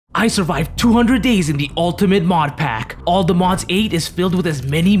I survived 200 days in the ultimate mod pack. All the mods 8 is filled with as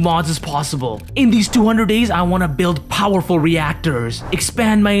many mods as possible. In these 200 days, I want to build powerful reactors,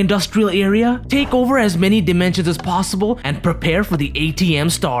 expand my industrial area, take over as many dimensions as possible, and prepare for the ATM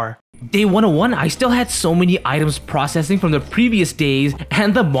star. Day 101, I still had so many items processing from the previous days,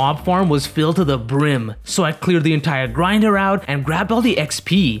 and the mob farm was filled to the brim. So I cleared the entire grinder out and grabbed all the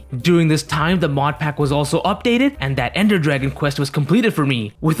XP. During this time, the mod pack was also updated, and that Ender Dragon quest was completed for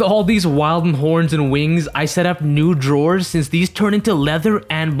me. With all these wild horns and wings, I set up new drawers since these turn into leather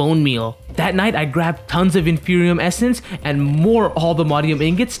and bone meal. That night, I grabbed tons of Inferium Essence and more Aldemodium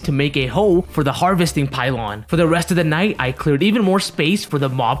ingots to make a hoe for the harvesting pylon. For the rest of the night, I cleared even more space for the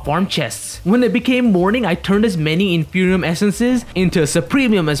mob farm chests. When it became morning, I turned as many Inferium Essences into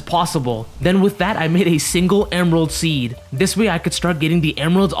Supremium as possible. Then with that, I made a single Emerald Seed. This way, I could start getting the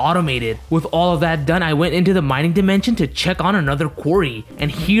emeralds automated. With all of that done, I went into the mining dimension to check on another quarry.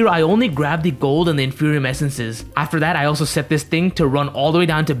 And here, I only grabbed the gold and the Inferium Essences. After that, I also set this thing to run all the way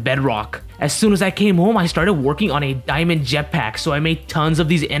down to bedrock. As soon as I came home, I started working on a diamond jetpack, so I made tons of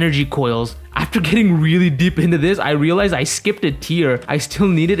these energy coils. After getting really deep into this, I realized I skipped a tier. I still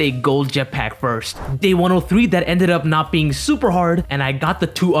needed a gold jetpack first. Day 103, that ended up not being super hard, and I got the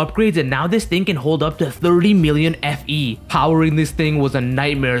 2 upgrades, and now this thing can hold up to 30 million FE. Powering this thing was a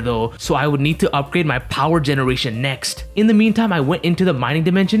nightmare though, so I would need to upgrade my power generation next. In the meantime, I went into the mining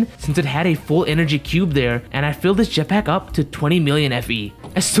dimension since it had a full energy cube there, and I filled this jetpack up to 20 million FE.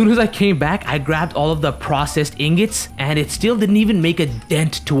 As soon as I came back, I grabbed all of the processed ingots, and it still didn't even make a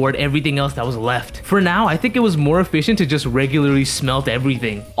dent toward everything else that was left. For now, I think it was more efficient to just regularly smelt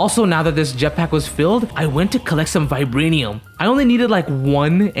everything. Also, now that this jetpack was filled, I went to collect some vibranium. I only needed like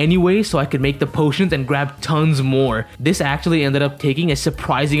 1 anyway, so I could make the potions and grab tons more. This actually ended up taking a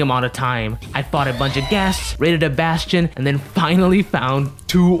surprising amount of time. I fought a bunch of ghasts, raided a bastion, and then finally found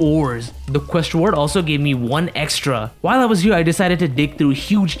 2 ores. The quest reward also gave me 1 extra. While I was here, I decided to dig through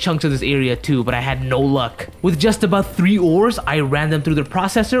huge chunks of this area too, but I had no luck. With just about 3 ores, I ran them through the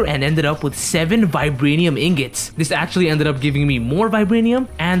processor and ended up with 7 vibranium ingots. This actually ended up giving me more vibranium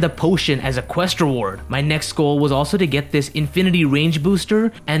and the potion as a quest reward. My next goal was also to get this infinity range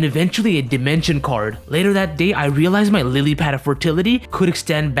booster and eventually a dimension card. Later that day, I realized my lily pad of fertility could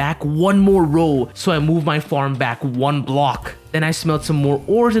extend back 1 more row, so I moved my farm back 1 block. Then I smelled some more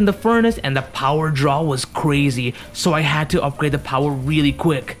ores in the furnace and the power draw was crazy, so I had to upgrade the power really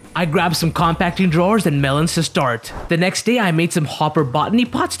quick. I grabbed some compacting drawers and melons to start. The next day, I made some hopper botany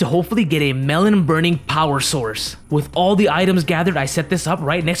pots to hopefully get a melon burning power source. With all the items gathered, I set this up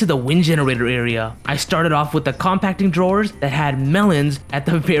right next to the wind generator area. I started off with the compacting drawers that had melons at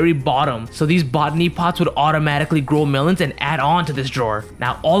the very bottom, so these botany pots would automatically grow melons and add on to this drawer.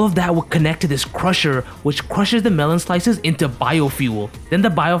 Now all of that would connect to this crusher, which crushes the melon slices into biofuel. Then the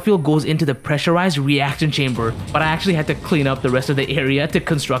biofuel goes into the pressurized reaction chamber, but I actually had to clean up the rest of the area to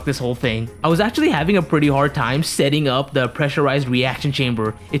construct this whole thing. I was actually having a pretty hard time setting up the pressurized reaction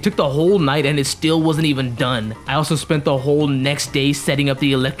chamber. It took the whole night and it still wasn't even done. I also spent the whole next day setting up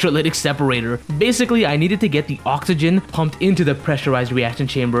the electrolytic separator. Basically, I needed to get the oxygen pumped into the pressurized reaction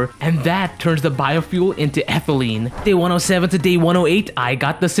chamber, and that turns the biofuel into ethylene. Day 107 to day 108, I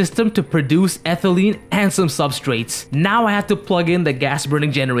got the system to produce ethylene and some substrates. Now I have to plug in the gas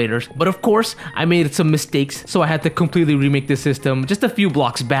burning generators, but of course, I made some mistakes, so I had to completely remake the system just a few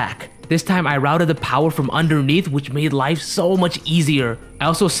blocks back. This time I routed the power from underneath, which made life so much easier. I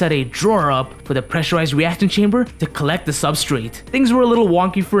also set a drawer up for the pressurized reaction chamber to collect the substrate. Things were a little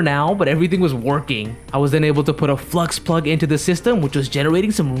wonky for now, but everything was working. I was then able to put a flux plug into the system, which was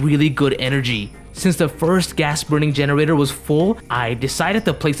generating some really good energy. Since the first gas burning generator was full, I decided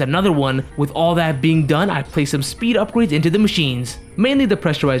to place another one. With all that being done, I placed some speed upgrades into the machines, mainly the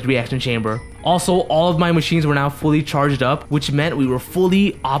pressurized reaction chamber. Also, all of my machines were now fully charged up, which meant we were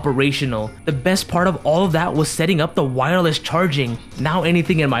fully operational. The best part of all of that was setting up the wireless charging. Now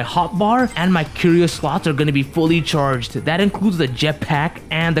anything in my hotbar and my curious slots are going to be fully charged. That includes the jetpack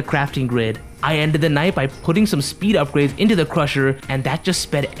and the crafting grid. I ended the night by putting some speed upgrades into the crusher, and that just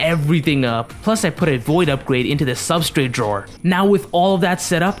sped everything up. Plus I put a void upgrade into the substrate drawer. Now with all of that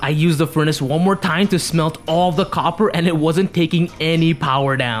set up, I used the furnace 1 more time to smelt all of the copper, and it wasn't taking any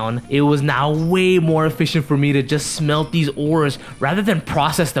power down. It was now way more efficient for me to just smelt these ores rather than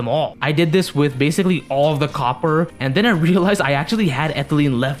process them all. I did this with basically all of the copper, and then I realized I actually had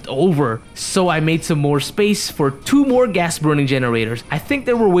ethylene left over. So I made some more space for 2 more gas burning generators. I think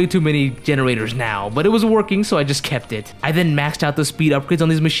there were way too many generators generators now, but it was working, so I just kept it. I then maxed out the speed upgrades on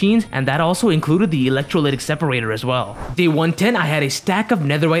these machines, and that also included the electrolytic separator as well. Day 110, I had a stack of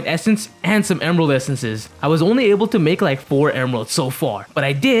netherite essence and some emerald essences. I was only able to make like 4 emeralds so far, but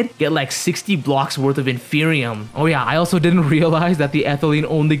I did get like 60 blocks worth of inferium. Oh yeah, I also didn't realize that the ethylene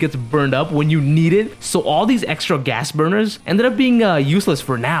only gets burned up when you need it, so all these extra gas burners ended up being useless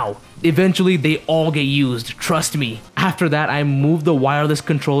for now. Eventually, they all get used, trust me. After that, I moved the wireless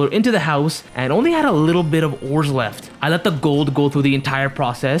controller into the house and only had a little bit of ores left. I let the gold go through the entire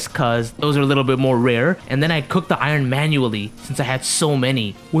process cause those are a little bit more rare, and then I cooked the iron manually since I had so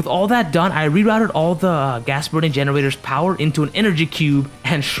many. With all that done, I rerouted all the gas burning generator's power into an energy cube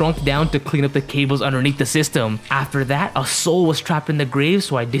and shrunk down to clean up the cables underneath the system. After that, a soul was trapped in the grave,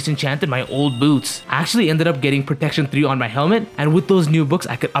 so I disenchanted my old boots. I actually ended up getting protection 3 on my helmet, and with those new books,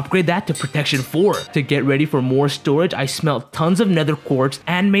 I could upgrade that to protection 4. To get ready for more storage, I smelt tons of nether quartz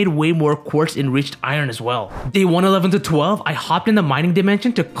and made way more quartz enriched iron as well. Day 111 to 12, I hopped in the mining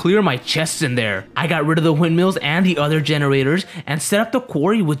dimension to clear my chests in there. I got rid of the windmills and the other generators and set up the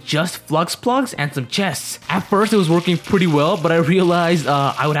quarry with just flux plugs and some chests. At first it was working pretty well, but I realized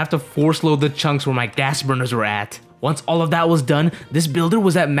I would have to force load the chunks where my gas burners were at. Once all of that was done, this builder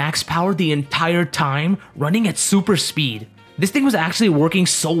was at max power the entire time, running at super speed. This thing was actually working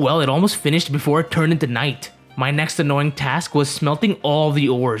so well it almost finished before it turned into night. My next annoying task was smelting all the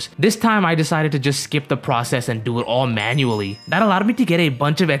ores. This time I decided to just skip the process and do it all manually. That allowed me to get a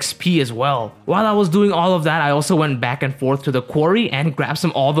bunch of XP as well. While I was doing all of that, I also went back and forth to the quarry and grabbed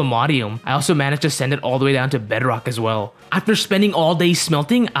some allthemodium. I also managed to send it all the way down to bedrock as well. After spending all day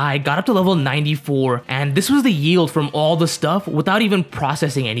smelting, I got up to level 94, and this was the yield from all the stuff without even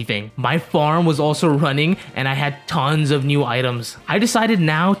processing anything. My farm was also running and I had tons of new items. I decided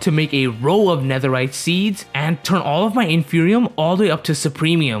now to make a row of netherite seeds and turn all of my inferium all the way up to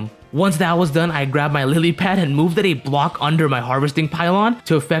supremium. Once that was done, I grabbed my lily pad and moved it a block under my harvesting pylon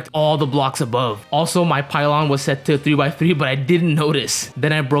to affect all the blocks above. Also, my pylon was set to 3x3, but I didn't notice.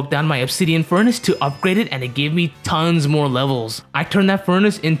 Then I broke down my obsidian furnace to upgrade it, and it gave me tons more levels. I turned that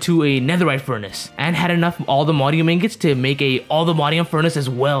furnace into a netherite furnace and had enough allthemodium ingots to make a allthemodium furnace as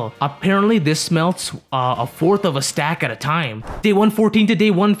well. Apparently, this smelts a fourth of a stack at a time. Day 114 to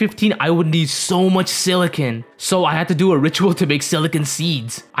day 115, I would need so much silicon, so I had to do a ritual to make silicon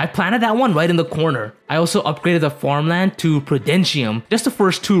seeds. I planted that one right in the corner. I also upgraded the farmland to Prudentium, just the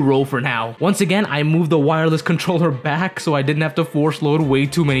first 2 row for now. Once again, I moved the wireless controller back so I didn't have to force load way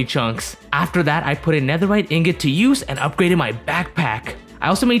too many chunks. After that, I put a netherite ingot to use and upgraded my backpack. I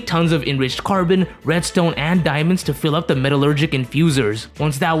also made tons of enriched carbon, redstone, and diamonds to fill up the metallurgic infusers.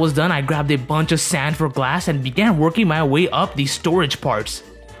 Once that was done, I grabbed a bunch of sand for glass and began working my way up the storage parts.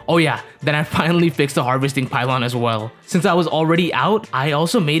 Oh yeah, then I finally fixed the harvesting pylon as well. Since I was already out, I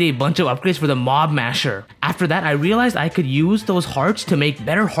also made a bunch of upgrades for the mob masher. After that, I realized I could use those hearts to make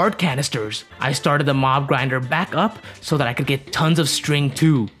better heart canisters. I started the mob grinder back up so that I could get tons of string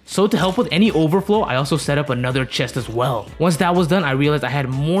too. So to help with any overflow, I also set up another chest as well. Once that was done, I realized I had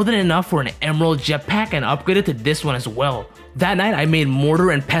more than enough for an emerald jetpack and upgraded to this one as well. That night, I made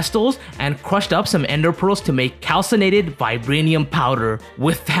mortar and pestles and crushed up some ender pearls to make calcinated vibranium powder.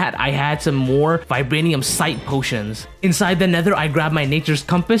 With that, I had some more vibranium sight potions. Inside the nether, I grabbed my nature's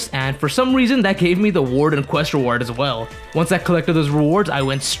compass, and for some reason, that gave me the ward and quest reward as well. Once I collected those rewards, I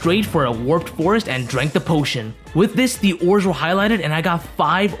went straight for a warped forest and drank the potion. With this, the ores were highlighted and I got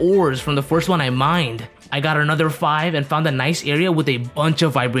 5 ores from the first one I mined. I got another 5 and found a nice area with a bunch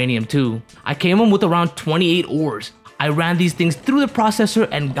of vibranium too. I came home with around 28 ores. I ran these things through the processor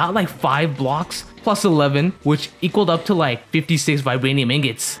and got like 5 blocks plus 11, which equaled up to like 56 vibranium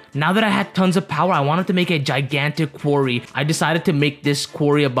ingots. Now that I had tons of power, I wanted to make a gigantic quarry. I decided to make this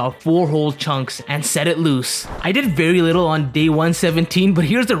quarry about 4 whole chunks and set it loose. I did very little on day 117, but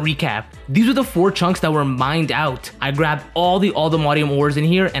here's the recap. These were the 4 chunks that were mined out. I grabbed all the allthemodium ores in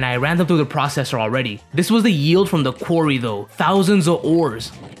here and I ran them through the processor already. This was the yield from the quarry though, thousands of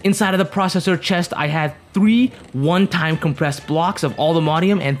ores. Inside of the processor chest, I had 3 one-time compressed blocks of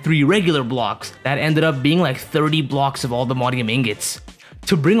allthemodium and 3 regular blocks. That ended up being like 30 blocks of allthemodium ingots.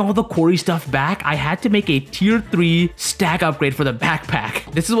 To bring all the quarry stuff back, I had to make a tier 3 stack upgrade for the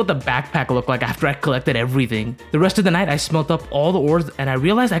backpack. This is what the backpack looked like after I collected everything. The rest of the night, I smelt up all the ores and I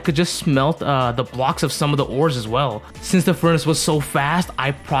realized I could just smelt the blocks of some of the ores as well. Since the furnace was so fast,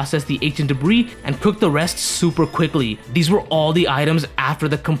 I processed the ancient debris and cooked the rest super quickly. These were all the items after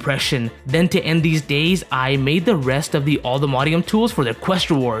the compression. Then to end these days, I made the rest of the allthemodium tools for their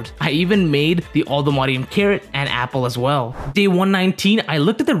quest rewards. I even made the allthemodium carrot and apple as well. Day 119, I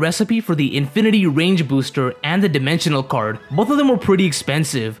looked at the recipe for the infinity range booster and the dimensional card. Both of them were pretty expensive.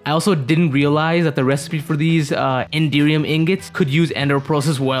 expensive. I also didn't realize that the recipe for these Enderium ingots could use ender pearls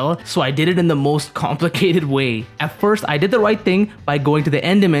as well, so I did it in the most complicated way. At first, I did the right thing by going to the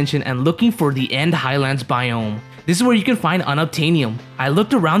end dimension and looking for the End Highlands biome. This is where you can find unobtainium. I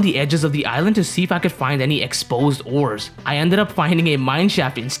looked around the edges of the island to see if I could find any exposed ores. I ended up finding a mine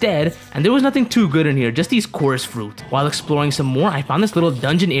shaft instead, and there was nothing too good in here, just these chorus fruit. While exploring some more, I found this little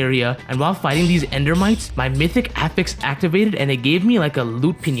dungeon area, and while fighting these endermites, my mythic affix activated and it gave me like a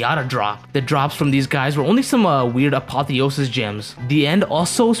loot pinata drop. The drops from these guys were only some weird apotheosis gems. The end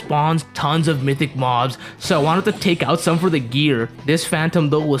also spawns tons of mythic mobs, so I wanted to take out some for the gear. This phantom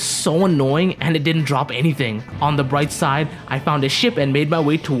though was so annoying and it didn't drop anything. On the bright side, I found a ship and made my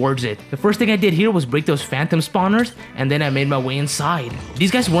way towards it. The first thing I did here was break those phantom spawners, and then I made my way inside.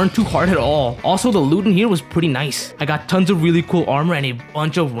 These guys weren't too hard at all. Also, the loot in here was pretty nice. I got tons of really cool armor and a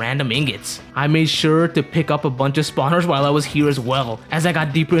bunch of random ingots. I made sure to pick up a bunch of spawners while I was here as well. As I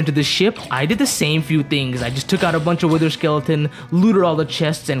got deeper into the ship, I did the same few things. I just took out a bunch of wither skeleton, looted all the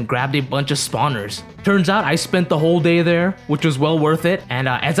chests, and grabbed a bunch of spawners. Turns out I spent the whole day there, which was well worth it, and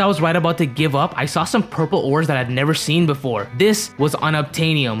as I was right about to give up, I saw some purple ores that I'd never seen before. This was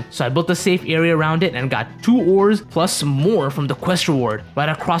unobtainium, so I built a safe area around it and got 2 ores plus some more from the quest reward. Right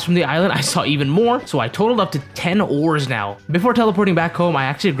across from the island, I saw even more, so I totaled up to 10 ores now. Before teleporting back home, I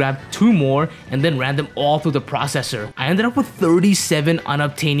actually grabbed 2 more and then ran them all through the processor. I ended up with 37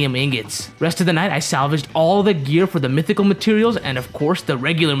 unobtainium ingots. Rest of the night, I salvaged all the gear for the mythical materials and of course the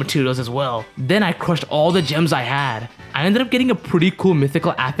regular materials as well. Then I crushed all the gems I had. I ended up getting a pretty cool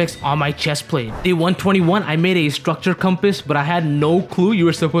mythical affix on my chest plate. Day 121, I made a structure compass, but I had no clue you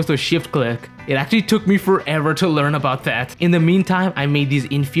were supposed to shift click. It actually took me forever to learn about that. In the meantime, I made these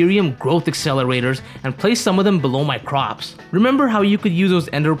inferium growth accelerators and placed some of them below my crops. Remember how you could use those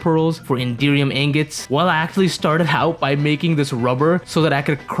ender pearls for Enderium ingots? Well, I actually started out by making this rubber so that I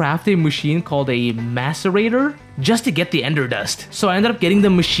could craft a machine called a macerator just to get the ender dust. So I ended up getting the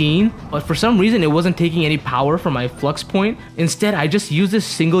machine, but for some reason it wasn't taking any power from my flux point. Instead, I just used this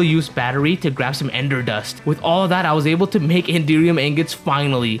single-use battery to grab some ender dust. With all of that, I was able to make Enderium ingots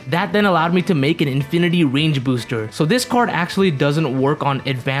finally. That then allowed me to make an infinity range booster. So this card actually doesn't work on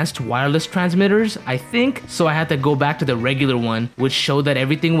advanced wireless transmitters, I think, so I had to go back to the regular one, which showed that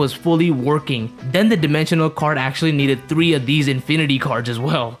everything was fully working. Then the dimensional card actually needed 3 of these infinity cards as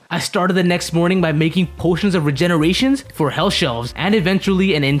well. I started the next morning by making potions of regenerations for hell shelves and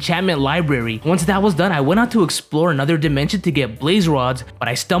eventually an enchantment library. Once that was done, I went out to explore another dimension to get blaze rods, but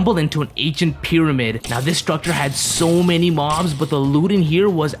I stumbled into an ancient pyramid. Now this structure had so many mobs, but the loot in here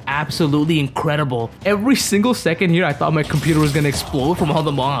was absolutely incredible. Every single second here, I thought my computer was gonna explode from all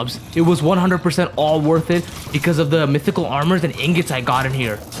the mobs. It was 100% all worth it because of the mythical armors and ingots I got in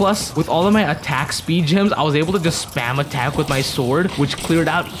here. Plus, with all of my attack speed gems, I was able to just spam attack with my sword, which cleared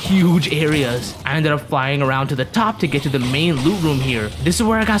out huge areas. I ended up flying around to the top to get to the main loot room here. This is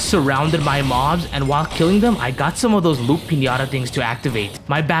where I got surrounded by mobs, and while killing them, I got some of those loot pinata things to activate.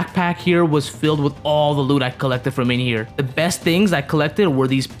 My backpack here was filled with all the loot I collected from in here. The best things I collected were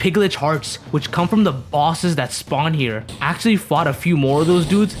these piglet hearts, which come from the bosses that spawn here. I actually fought a few more of those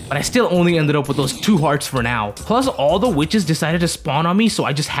dudes, but I still only ended up with those 2 hearts for now. Plus, all the witches decided to spawn on me, so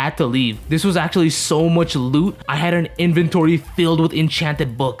I just had to leave. This was actually so much loot. I had an inventory filled with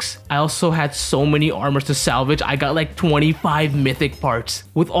enchanted books. I also had so many armors to salvage. I got like 25 mythic parts.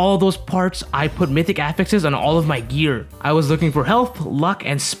 With all those parts, I put mythic affixes on all of my gear. I was looking for health, luck,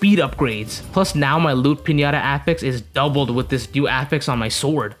 and speed upgrades. Plus, now my loot pinata affix is doubled with this new affix on my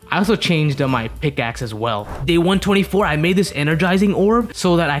sword. I also changed my pickaxe as well. Day 124, I made this energizing orb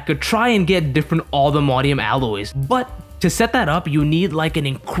so that I could try and get different aldemodium alloys. But to set that up, you need like an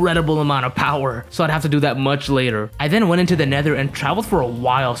incredible amount of power, so I'd have to do that much later. I then went into the nether and traveled for a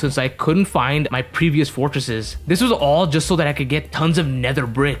while since I couldn't find my previous fortresses. This was all just so that I could get tons of nether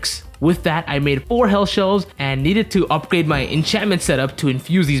bricks. With that, I made 4 hell shells and needed to upgrade my enchantment setup to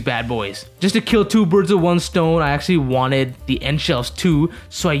infuse these bad boys. Just to kill 2 birds with 1 stone, I actually wanted the end shells too,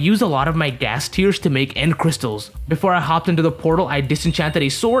 so I used a lot of my gas tiers to make end crystals. Before I hopped into the portal, I disenchanted a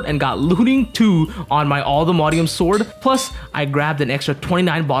sword and got looting 2 on my aldemodium sword, plus I grabbed an extra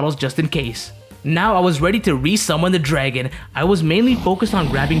 29 bottles just in case. Now I was ready to resummon the dragon. I was mainly focused on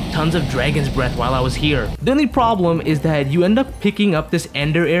grabbing tons of dragon's breath while I was here. The only problem is that you end up picking up this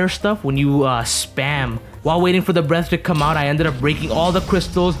ender air stuff when you spam While waiting for the breath to come out, I ended up breaking all the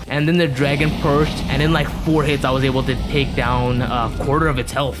crystals, and then the dragon perched, and in like 4 hits I was able to take down a quarter of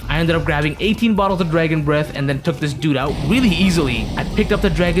its health. I ended up grabbing 18 bottles of dragon breath and then took this dude out really easily. I picked up the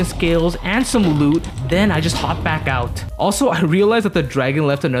dragon scales and some loot, then I just hopped back out. Also, I realized that the dragon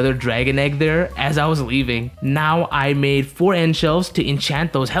left another dragon egg there as I was leaving. Now I made 4 end shelves to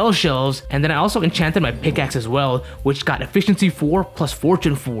enchant those hell shelves, and then I also enchanted my pickaxe as well, which got efficiency 4 plus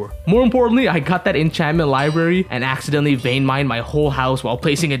fortune 4. More importantly, I got that enchantment library and accidentally vein mined my whole house while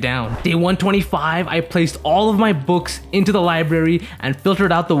placing it down. Day 125, I placed all of my books into the library and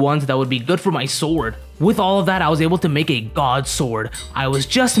filtered out the ones that would be good for my sword. With all of that, I was able to make a god sword. I was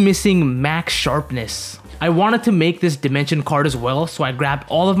just missing max sharpness. I wanted to make this dimension card as well, so I grabbed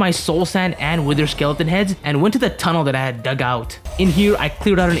all of my soul sand and wither skeleton heads and went to the tunnel that I had dug out. In here, I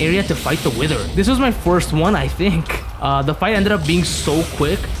cleared out an area to fight the wither. This was my first one, I think. The fight ended up being so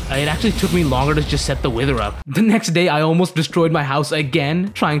quick, it actually took me longer to just set the wither up. The next day, I almost destroyed my house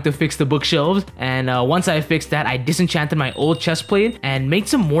again, trying to fix the bookshelves, and once I fixed that, I disenchanted my old chest plate and made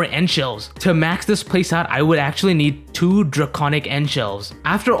some more end shelves. To max this place out, I would actually need 2 draconic end shelves.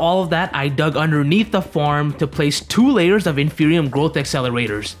 After all of that, I dug underneath the farm to place 2 layers of Inferium growth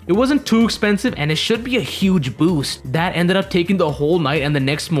accelerators. It wasn't too expensive and it should be a huge boost. That ended up taking the whole night, and the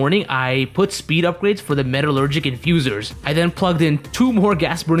next morning, I put speed upgrades for the metallurgic infusers. I then plugged in 2 more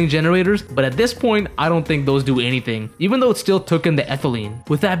gas burning generators, but at this point, I don't think those do anything, even though it still took in the ethylene.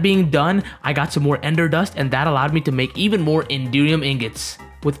 With that being done, I got some more ender dust, and that allowed me to make even more Enderium ingots.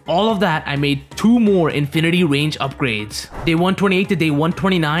 With all of that, I made 2 more infinity range upgrades. Day 128 to day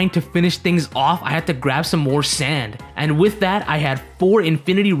 129, to finish things off, I had to grab some more sand. And with that, I had 4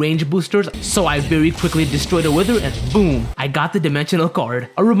 infinity range boosters, so I very quickly destroyed a wither and boom, I got the dimensional card.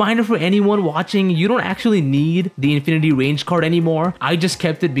 A reminder for anyone watching, you don't actually need the infinity range card anymore. I just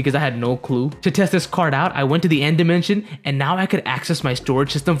kept it because I had no clue. To test this card out, I went to the end dimension, and now I could access my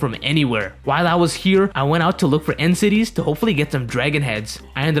storage system from anywhere. While I was here, I went out to look for end cities to hopefully get some dragon heads.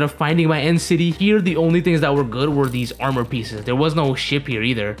 I ended up finding my end city. Here, the only things that were good were these armor pieces. There was no ship here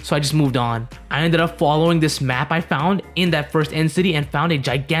either, so I just moved on. I ended up following this map I found in that first end city and found a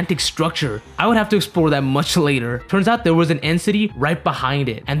gigantic structure. I would have to explore that much later. Turns out there was an end city right behind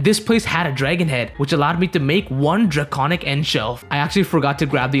it, and this place had a dragon head, which allowed me to make 1 draconic end shelf. I actually forgot to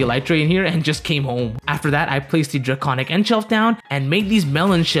grab the elytra in here and just came home. After that, I placed the draconic end shelf down and made these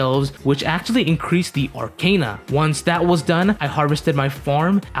melon shelves, which actually increased the arcana. Once that was done, I harvested my farm,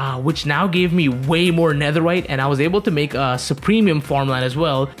 which now gave me way more netherite, and I was able to make a supremium farmland as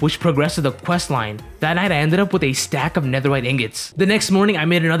well, which progressed to the quest line. That night I ended up with a stack of netherite ingots. The next morning I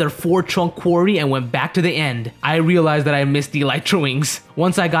made another 4 chunk quarry and went back to the end. I realized that I missed the elytra wings.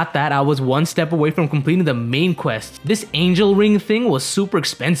 Once I got that, I was 1 step away from completing the main quest. This angel ring thing was super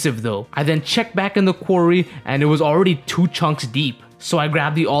expensive though. I then checked back in the quarry and it was already 2 chunks deep. So I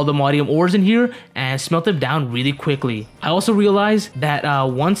grabbed the aldemodium ores in here and smelt them down really quickly. I also realized that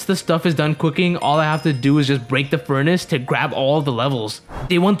once the stuff is done cooking, all I have to do is just break the furnace to grab all of the levels.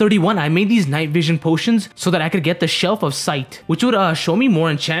 Day 131, I made these night vision potions so that I could get the Shelf of Sight, which would show me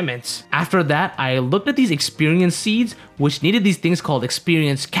more enchantments. After that, I looked at these experience seeds, which needed these things called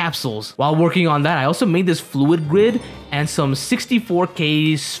experience capsules. While working on that, I also made this fluid grid and some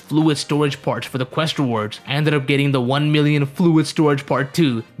 64k fluid storage parts for the quest rewards. I ended up getting the 1 million fluid storage part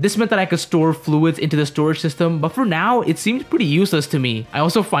too. This meant that I could store fluids into the storage system, but for now, it seemed pretty useless to me. I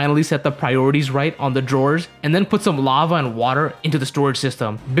also finally set the priorities right on the drawers and then put some lava and water into the storage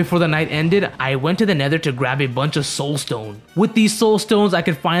system. Before the night ended, I went to the nether to grab a bunch of soul stone. With these soul stones, I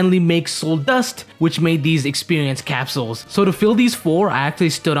could finally make soul dust, which made these experience capsules. So to fill these 4, I actually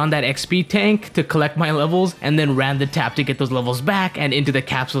stood on that XP tank to collect my levels and then ran the tap to get those levels back and into the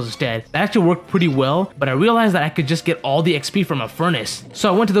capsules instead. That actually worked pretty well, but I realized that I could just get all the XP from a furnace.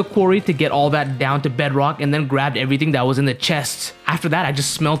 So I went to the quarry to get all that down to bedrock and then grabbed everything that was in the chests. After that, I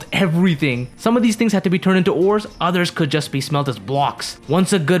just smelt everything. Some of these things had to be turned into ores, others could just be smelt as blocks.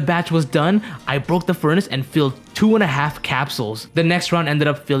 Once a good batch was done, I broke the furnace and filled 2.5 capsules. The next round ended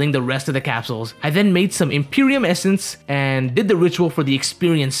up filling the rest of the capsules. I then made some Imperium essence and did the ritual for the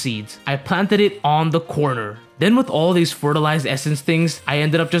experience seeds. I planted it on the corner. Then with all these fertilized essence things, I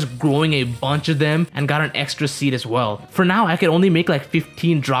ended up just growing a bunch of them and got an extra seed as well. For now, I could only make like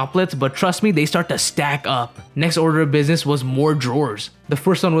 15 droplets, but trust me, they start to stack up. Next order of business was more drawers. The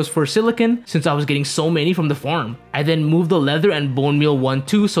first one was for silicon, since I was getting so many from the farm. I then moved the leather and bone meal one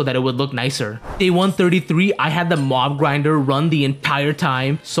too so that it would look nicer. Day 133, I had the mob grinder run the entire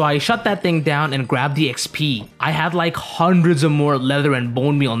time, so I shut that thing down and grabbed the XP. I had like hundreds of more leather and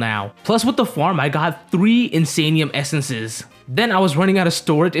bone meal now. Plus with the farm, I got 3 Insanium essences. Then I was running out of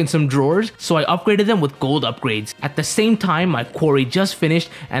storage in some drawers, so I upgraded them with gold upgrades. At the same time, my quarry just finished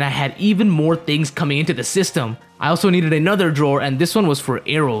and I had even more things coming into the system. I also needed another drawer, and this one was for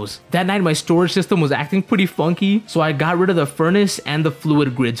arrows. That night my storage system was acting pretty funky, so I got rid of the furnace and the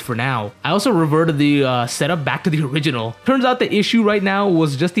fluid grids for now. I also reverted the setup back to the original. Turns out the issue right now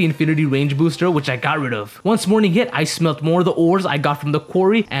was just the infinity range booster, which I got rid of. Once morning hit, I smelt more of the ores I got from the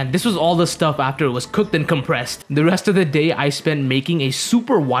quarry, and this was all the stuff after it was cooked and compressed. The rest of the day I spent making a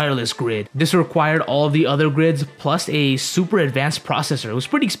super wireless grid. This required all of the other grids plus a super advanced processor. It was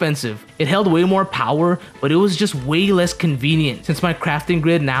pretty expensive. It held way more power, but it was just way less convenient. Since my crafting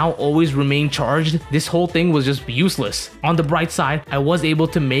grid now always remained charged, this whole thing was just useless. On the bright side, I was able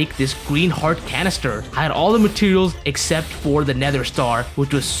to make this green heart canister. I had all the materials except for the nether star,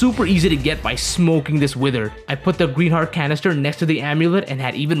 which was super easy to get by smoking this wither. I put the green heart canister next to the amulet and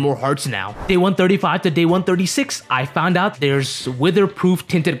had even more hearts now. Day 135 to day 136, I found out there's wither-proof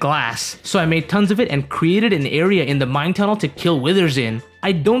tinted glass. So I made tons of it and created an area in the mine tunnel to kill withers in.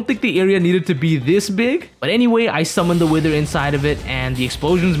 I don't think the area needed to be this big, but anyway, I summoned the wither inside of it and the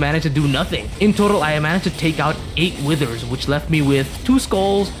explosions managed to do nothing. In total, I managed to take out 8 withers, which left me with 2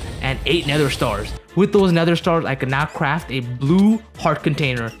 skulls and 8 nether stars. With those nether stars, I could now craft a blue heart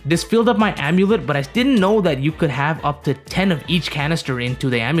container. This filled up my amulet, but I didn't know that you could have up to 10 of each canister into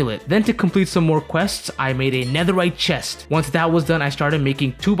the amulet. Then to complete some more quests, I made a netherite chest. Once that was done, I started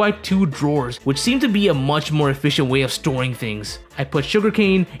making 2x2 drawers, which seemed to be a much more efficient way of storing things. I put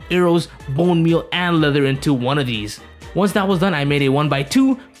sugarcane, arrows, bone meal, and leather into one of these. Once that was done, I made a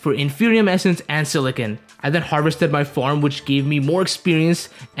 1x2 for inferium essence and silicon. I then harvested my farm, which gave me more experience,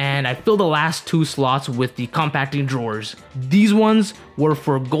 and I filled the last 2 slots with the compacting drawers. These ones were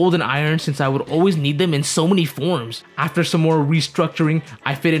for gold and iron since I would always need them in so many forms. After some more restructuring,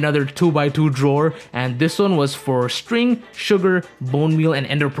 I fit another 2x2 drawer, and this one was for string, sugar, bone meal, and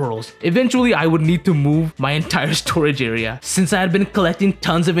ender pearls. Eventually, I would need to move my entire storage area. Since I had been collecting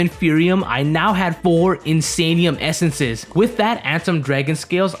tons of inferium, I now had 4 insanium essences. With that and some dragon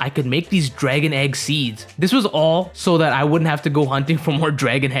scales, I could make these dragon egg seeds. This was all so that I wouldn't have to go hunting for more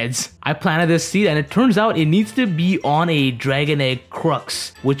dragon heads. I planted this seed and it turns out it needs to be on a dragon egg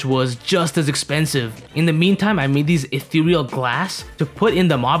crux, which was just as expensive. In the meantime, I made these ethereal glass to put in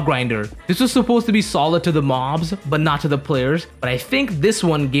the mob grinder. This was supposed to be solid to the mobs, but not to the players, but I think this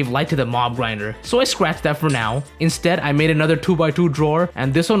one gave light to the mob grinder, so I scratched that for now. Instead, I made another 2x2 drawer,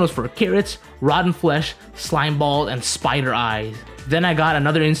 and this one was for carrots, rotten flesh, slime balls, and spider eyes. Then I got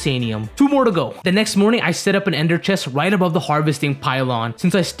another insanium. 2 more to go. The next morning, I set up an ender chest right above the harvesting pylon.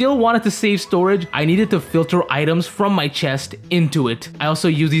 Since I still wanted to save storage, I needed to filter items from my chest into it. I also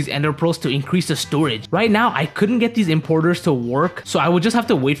used these ender pearls to increase the storage. Right now, I couldn't get these importers to work, so I would just have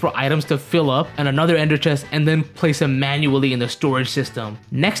to wait for items to fill up and another ender chest and then place them manually in the storage system.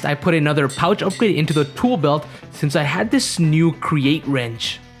 Next, I put another pouch upgrade into the tool belt since I had this new create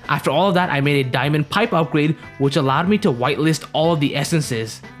wrench. After all of that, I made a diamond pipe upgrade, which allowed me to whitelist all of the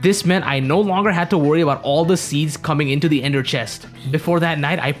essences. This meant I no longer had to worry about all the seeds coming into the ender chest. Before that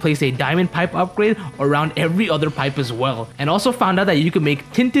night, I placed a diamond pipe upgrade around every other pipe as well, and also found out that you could make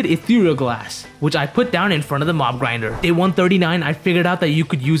tinted ethereal glass, which I put down in front of the mob grinder. Day 139, I figured out that you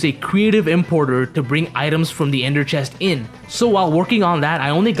could use a creative importer to bring items from the ender chest in. So while working on that,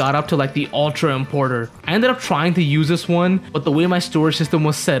 I only got up to like the ultra importer. I ended up trying to use this one, but the way my storage system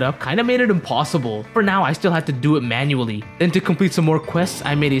was set up kind of made it impossible. For now, I still had to do it manually. Then to complete some more quests,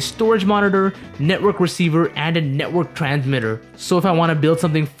 I made a storage monitor, network receiver, and a network transmitter. So if I want to build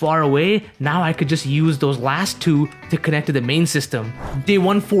something far away, now I could just use those last 2 to connect to the main system. Day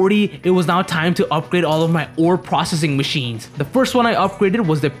 140, it was now time to upgrade all of my ore processing machines. The first one I upgraded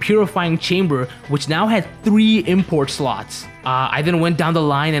was the purifying chamber, which now had 3 import slots. I then went down the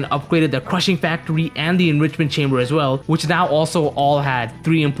line and upgraded the crushing factory and the enrichment chamber as well, which now also all had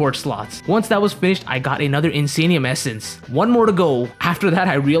 3 import slots. Once that was finished, I got another insanium essence. 1 more to go. After that,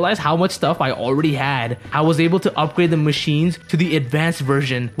 I realized how much stuff I already had. I was able to upgrade the machines to the advanced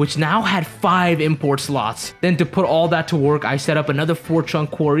version, which now had 5 import slots. Then to put all that to work, I set up another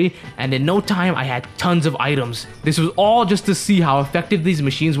 4-chunk quarry, and in no time, I had tons of items. This was all just to see how effective these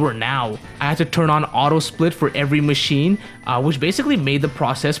machines were now. I had to turn on auto split for every machine, which basically made the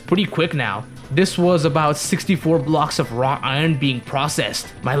process pretty quick now. This was about 64 blocks of raw iron being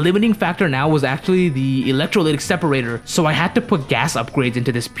processed. My limiting factor now was actually the electrolytic separator, so I had to put gas upgrades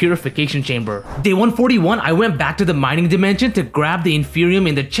into this purification chamber. Day 141, I went back to the mining dimension to grab the inferium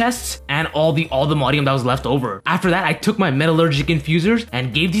in the chests and all the modium that was left over. After that, I took my metallurgic infusers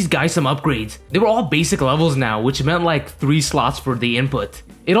and gave these guys some upgrades. They were all basic levels now, which meant like 3 slots for the input.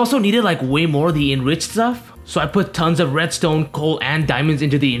 It also needed like way more of the enriched stuff, so I put tons of redstone, coal, and diamonds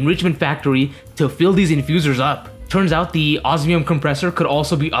into the enrichment factory to fill these infusers up. Turns out the osmium compressor could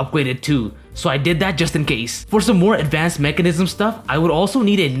also be upgraded too, so I did that just in case. For some more advanced mechanism stuff, I would also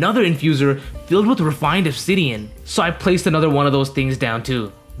need another infuser filled with refined obsidian, so I placed another one of those things down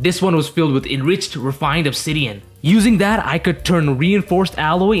too. This one was filled with enriched refined obsidian. Using that, I could turn reinforced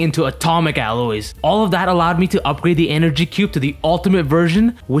alloy into atomic alloys. All of that allowed me to upgrade the energy cube to the ultimate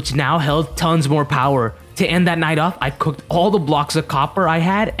version, which now held tons more power. To end that night off, I cooked all the blocks of copper I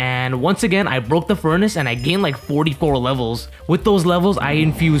had, and once again I broke the furnace and I gained like 44 levels. With those levels, I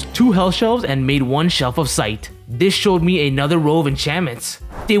infused 2 hell shelves and made 1 shelf of sight. This showed me another row of enchantments.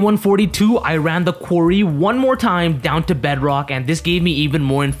 Day 142, I ran the quarry one more time down to bedrock, and this gave me even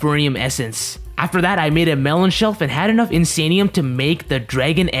more inferium essence. After that, I made a melon shelf and had enough insanium to make the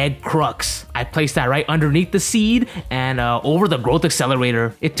dragon egg crux. I placed that right underneath the seed and over the growth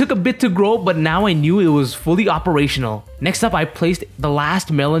accelerator. It took a bit to grow, but now I knew it was fully operational. Next up, I placed the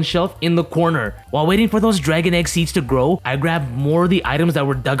last melon shelf in the corner. While waiting for those dragon egg seeds to grow, I grabbed more of the items that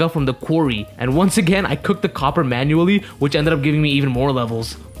were dug up from the quarry. And once again, I cooked the copper manually, which ended up giving me even more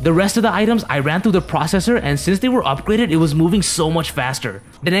levels. The rest of the items I ran through the processor, and since they were upgraded, it was moving so much faster.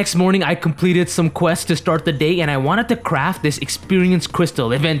 The next morning, I completed some quests to start the day, and I wanted to craft this experience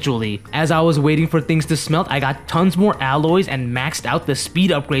crystal eventually. As I was waiting for things to smelt, I got tons more alloys and maxed out the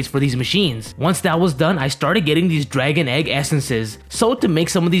speed upgrades for these machines. Once that was done, I started getting these dragon egg essences. So to make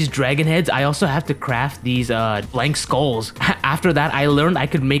some of these dragon heads, I also have to craft these blank skulls. After that, I learned I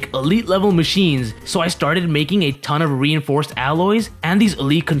could make elite level machines, so I started making a ton of reinforced alloys and these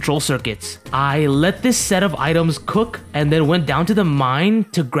elite control circuits. I let this set of items cook and then went down to the mine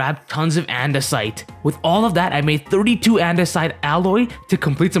to grab tons of andesite. With all of that, I made 32 andesite alloy to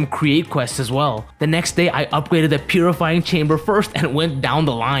complete some create quests as well. The next day, I upgraded the purifying chamber first and went down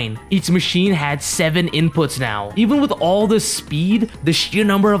the line. Each machine had 7 inputs now. Even with all the speed, the sheer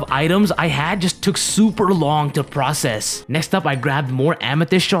number of items I had just took super long to process. Next up, I grabbed more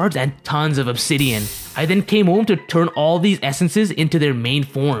amethyst shards and tons of obsidian. I then came home to turn all these essences into their main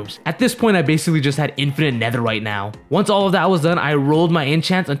forms. At this point, I basically just had infinite netherite now. Once all of that was done, I rolled my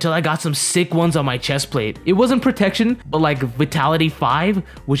enchants until I got some sick ones on my chest plate. It wasn't protection, but like vitality 5,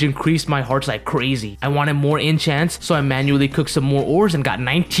 which increased my hearts like crazy. I wanted more enchants, so I manually cooked some more ores and got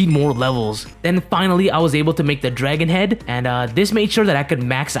 19 more levels. Then finally, I was able to make the dragon head, and this made sure that I could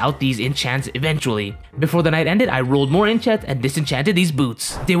max out these enchants eventually. Before the night ended, I rolled more enchants and disenchanted these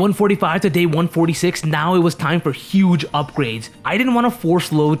boots. Day 145 to day 146, now it was time for huge upgrades. I didn't want to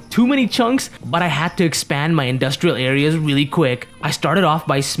force load too many chunks, but I had to expand my industrial areas really quick. I started off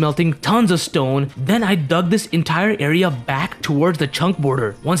by smelting tons of stone, then I dug this entire area back towards the chunk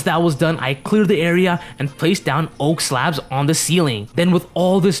border. Once that was done, I cleared the area and placed down oak slabs on the ceiling. Then with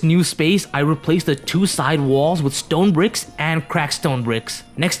all this new space, I replaced the 2 side walls with stone bricks and cracked stone bricks.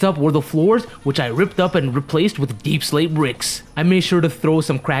 Next up were the floors, which I ripped up and replaced with deep slate bricks. I made sure to throw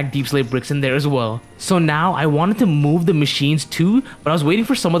some cracked deep slate bricks in there as well. So now I wanted to move the machines too, but I was waiting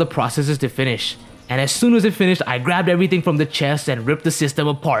for some of the processes to finish. And as soon as it finished, I grabbed everything from the chest and ripped the system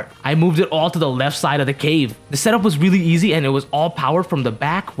apart. I moved it all to the left side of the cave. The setup was really easy and it was all powered from the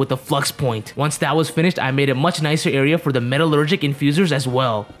back with a flux point. Once that was finished, I made a much nicer area for the metallurgic infusers as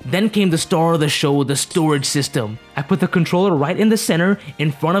well. Then came the star of the show, the storage system. I put the controller right in the center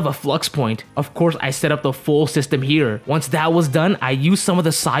in front of a flux point. Of course, I set up the full system here. Once that was done, I used some of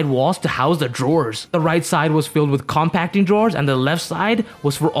the side walls to house the drawers. The right side was filled with compacting drawers and the left side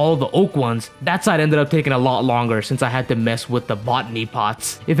was for all the oak ones. That side ended up taking a lot longer since I had to mess with the botany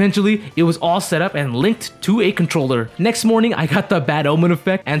pots. Eventually, it was all set up and linked to a controller. Next morning, I got the bad omen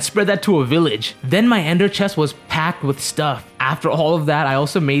effect and spread that to a village. Then my ender chest was packed with stuff. After all of that, I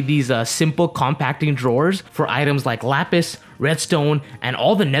also made these simple compacting drawers for items like lapis, redstone, and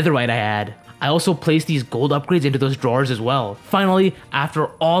all the netherite I had. I also placed these gold upgrades into those drawers as well. Finally, after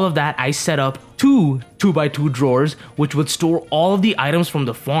all of that, I set up 2 2x2 drawers, which would store all of the items from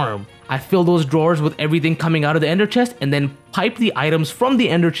the farm. I filled those drawers with everything coming out of the ender chest and then piped the items from the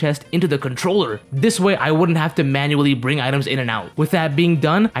ender chest into the controller. This way, I wouldn't have to manually bring items in and out. With that being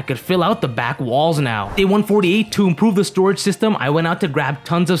done, I could fill out the back walls now. Day 148, to improve the storage system, I went out to grab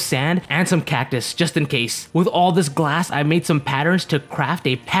tons of sand and some cactus just in case. With all this glass, I made some patterns to craft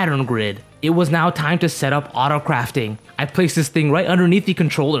a pattern grid. It was now time to set up auto crafting. I placed this thing right underneath the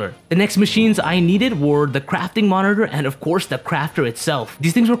controller. The next machines I needed were the crafting monitor and of course the crafter itself.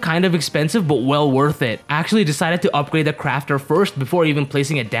 These things were kind of expensive but well worth it. I actually decided to upgrade the crafter first before even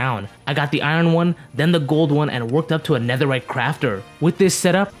placing it down. I got the iron one, then the gold one, and worked up to a netherite crafter. With this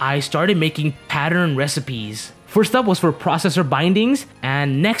setup, I started making pattern recipes. First up was for processor bindings,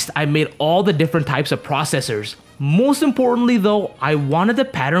 and next I made all the different types of processors. Most importantly though, I wanted the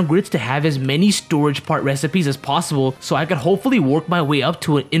pattern grids to have as many storage part recipes as possible so I could hopefully work my way up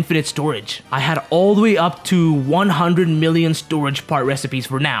to an infinite storage. I had all the way up to 100 million storage part recipes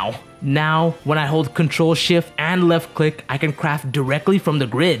for now. Now, when I hold Control Shift and left click, I can craft directly from the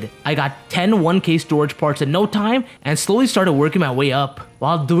grid. I got 10 1K storage parts in no time and slowly started working my way up.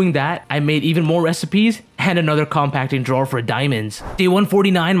 While doing that, I made even more recipes and another compacting drawer for diamonds. Day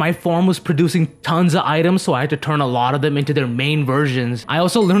 149, my farm was producing tons of items, so I had to turn a lot of them into their main versions. I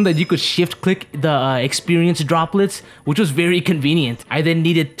also learned that you could shift click the experience droplets, which was very convenient. I then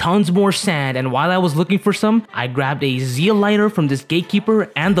needed tons more sand, and while I was looking for some, I grabbed a zeoliter from this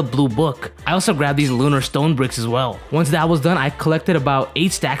gatekeeper and the blue book. I also grabbed these lunar stone bricks as well. Once that was done, I collected about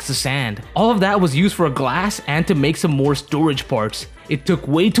 8 stacks of sand. All of that was used for glass and to make some more storage parts. It took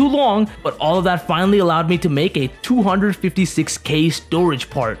way too long, but all of that finally allowed me to make a 256k storage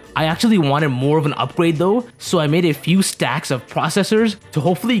part. I actually wanted more of an upgrade though, so I made a few stacks of processors to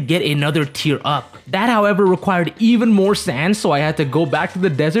hopefully get another tier up. That however required even more sand, so I had to go back to the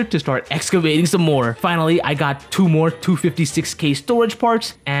desert to start excavating some more. Finally, I got 2 more 256k storage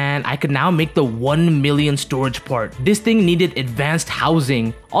parts, and I could now make the 1 million storage part. This thing needed advanced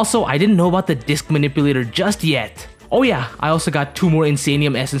housing. Also, I didn't know about the disk manipulator just yet. Oh yeah, I also got 2 more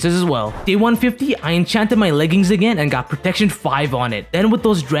Insanium essences as well. Day 150, I enchanted my leggings again and got protection 5 on it. Then with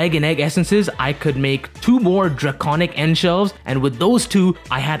those dragon egg essences, I could make 2 more draconic end shelves, and with those 2,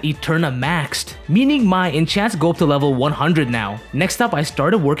 I had Eterna maxed, meaning my enchants go up to level 100 now. Next up, I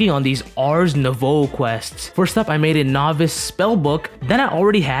started working on these Ars Nouveau quests. First up, I made a novice spell book, then I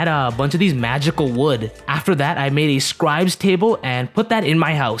already had a bunch of these magical wood. After that, I made a scribe's table and put that in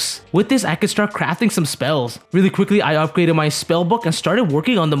my house. With this, I could start crafting some spells. Really quickly, I upgraded my spellbook and started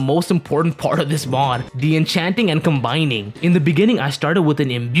working on the most important part of this mod, the enchanting and combining. In the beginning, I started with an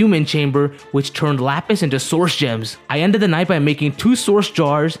imbuement chamber, which turned lapis into source gems. I ended the night by making 2 source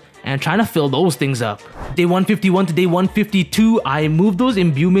jars and trying to fill those things up. Day 151 to day 152, I moved those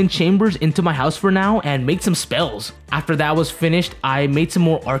imbuement chambers into my house for now and made some spells. After that was finished, I made some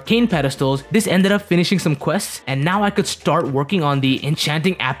more arcane pedestals. This ended up finishing some quests, and now I could start working on the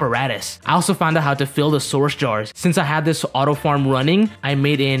enchanting apparatus. I also found out how to fill the source jars. Since I had this auto farm running, I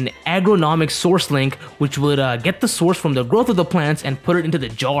made an agronomic source link, which would get the source from the growth of the plants and put it into the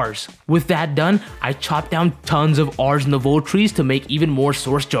jars. With that done, I chopped down tons of Ars Nouveau trees to make even more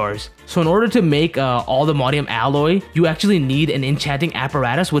source jars. So in order to make all the Modium alloy, you actually need an enchanting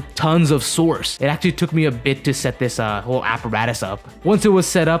apparatus with tons of source. It actually took me a bit to set this whole apparatus up. Once it was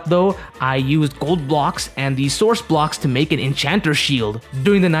set up though, I used gold blocks and the source blocks to make an enchanter shield.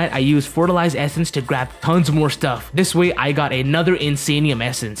 During the night, I used fertilized essence to grab tons more stuff. This way, I got another Insanium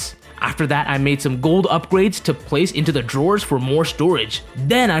essence. After that, I made some gold upgrades to place into the drawers for more storage.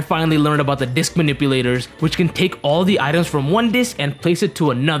 Then I finally learned about the disk manipulators, which can take all the items from one disk and place it to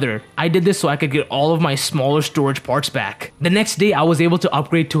another. I did this so I could get all of my smaller storage parts back. The next day, I was able to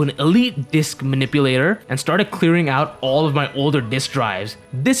upgrade to an elite disk manipulator and started clearing out all of my older disk drives.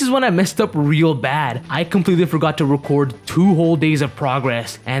 This is when I messed up real bad. I completely forgot to record 2 whole days of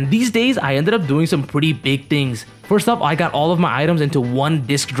progress, and these days I ended up doing some pretty big things. First up, I got all of my items into one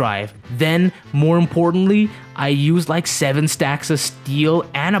disk drive. Then, more importantly, I used like 7 stacks of steel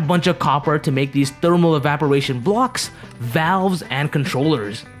and a bunch of copper to make these thermal evaporation blocks, valves, and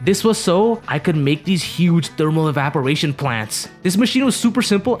controllers. This was so I could make these huge thermal evaporation plants. This machine was super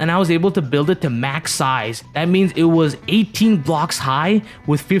simple and I was able to build it to max size. That means it was 18 blocks high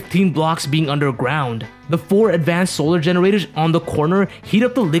with 15 blocks being underground. The 4 advanced solar generators on the corner heat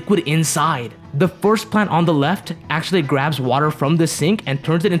up the liquid inside. The first plant on the left actually grabs water from the sink and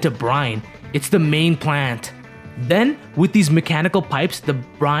turns it into brine. It's the main plant. Then, with these mechanical pipes, the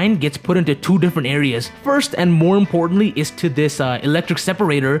brine gets put into 2 different areas. First, and more importantly, is to this electric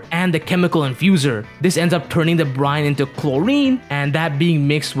separator and the chemical infuser. This ends up turning the brine into chlorine, and that being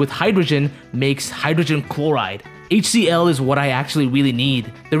mixed with hydrogen makes hydrogen chloride. HCl is what I actually really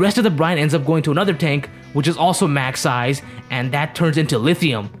need. The rest of the brine ends up going to another tank, which is also max size, and that turns into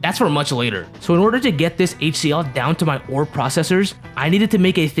lithium. That's for much later. So in order to get this HCl down to my ore processors, I needed to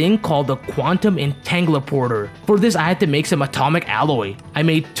make a thing called the quantum entangleporter. For this, I had to make some atomic alloy. I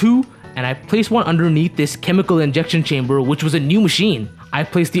made 2, and I placed one underneath this chemical injection chamber, which was a new machine. I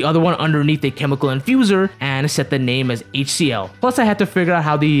placed the other one underneath a chemical infuser and set the name as HCl. Plus I had to figure out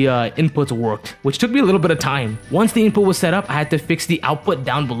how the inputs worked, which took me a little bit of time. Once the input was set up, I had to fix the output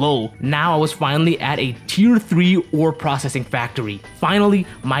down below. Now I was finally at a tier 3 ore processing factory. Finally,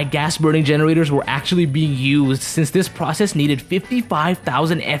 my gas burning generators were actually being used since this process needed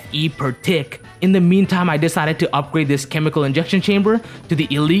 55,000 Fe per tick. In the meantime, I decided to upgrade this chemical injection chamber to the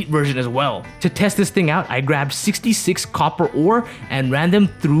elite version as well. To test this thing out, I grabbed 66 copper ore and ran them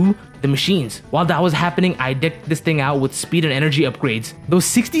through the machines. While that was happening, I decked this thing out with speed and energy upgrades. Those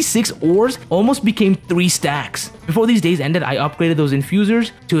 66 ores almost became 3 stacks. Before these days ended, I upgraded those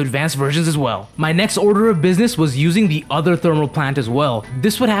infusers to advanced versions as well. My next order of business was using the other thermal plant as well.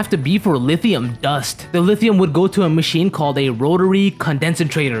 This would have to be for lithium dust. The lithium would go to a machine called a rotary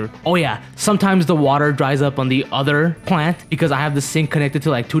condensator. Oh yeah, sometimes the water dries up on the other plant because I have the sink connected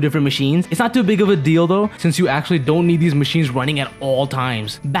to like 2 different machines. It's not too big of a deal though, since you actually don't need these machines running at all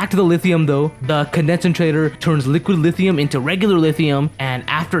times. Back to the lithium though, the condensator turns liquid lithium into regular lithium, and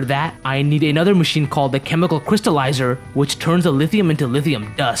after that I need another machine called the chemical crystallizer, which turns the lithium into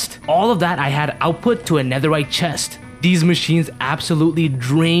lithium dust. All of that I had output to a netherite chest. These machines absolutely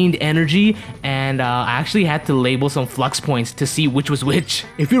drained energy, and I actually had to label some flux points to see which was which.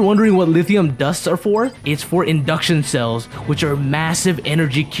 If you're wondering what lithium dusts are for, it's for induction cells, which are massive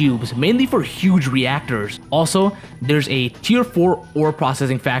energy cubes, mainly for huge reactors. Also, there's a tier 4 ore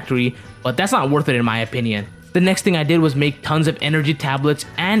processing factory, but that's not worth it in my opinion. The next thing I did was make tons of energy tablets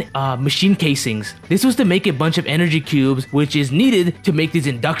and machine casings. This was to make a bunch of energy cubes, which is needed to make these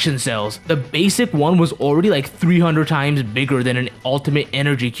induction cells. The basic one was already like 300 times bigger than an ultimate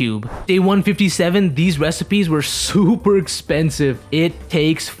energy cube. Day 157, these recipes were super expensive. It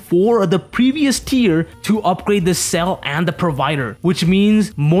takes 4 of the previous tier to upgrade the cell and the provider, which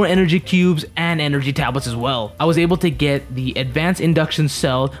means more energy cubes and energy tablets as well. I was able to get the advanced induction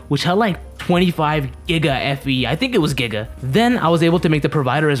cell, which had like 25 giga Fe, I think it was giga. Then I was able to make the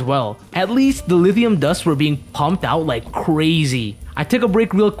provider as well. At least the lithium dusts were being pumped out like crazy. I took a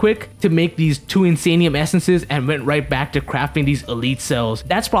break real quick to make these 2 Insanium essences and went right back to crafting these elite cells.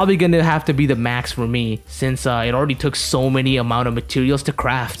 That's probably gonna have to be the max for me, since it already took so many amount of materials to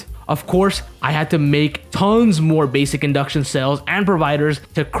craft. Of course, I had to make tons more basic induction cells and providers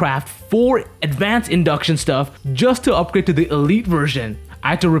to craft 4 advanced induction stuff just to upgrade to the elite version. I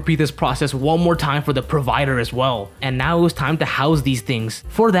had to repeat this process one more time for the provider as well. And now it was time to house these things.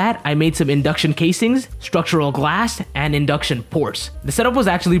 For that, I made some induction casings, structural glass, and induction ports. The setup was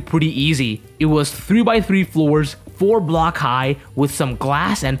actually pretty easy. It was 3x3 floors, 4 block high with some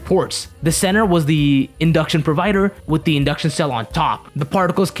glass and ports. The center was the induction provider with the induction cell on top. The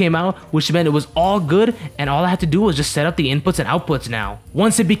particles came out, which meant it was all good, and all I had to do was just set up the inputs and outputs now.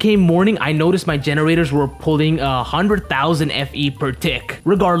 Once it became morning, I noticed my generators were pulling 100,000 Fe per tick.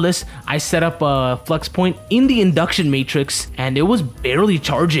 Regardless, I set up a flux point in the induction matrix and it was barely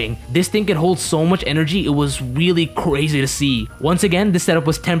charging. This thing could hold so much energy, it was really crazy to see. Once again, this setup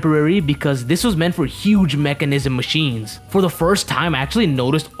was temporary because this was meant for huge mechanism machines. For the first time, I actually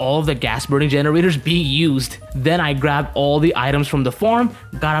noticed all of the gas burning generators being used. Then I grabbed all the items from the farm,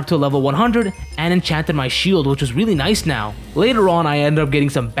 got up to level 100, and enchanted my shield, which was really nice now. Later on, I ended up getting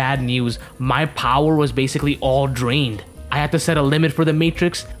some bad news. My power was basically all drained. I had to set a limit for the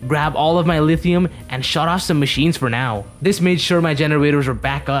matrix, grab all of my lithium, and shut off some machines for now. This made sure my generators were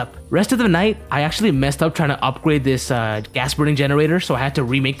back up. Rest of the night, I actually messed up trying to upgrade this gas burning generator, so I had to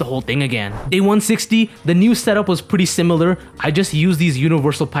remake the whole thing again. Day 160, the new setup was pretty similar. I just used these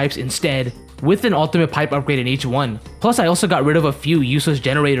universal pipes instead, with an ultimate pipe upgrade in each one. Plus, I also got rid of a few useless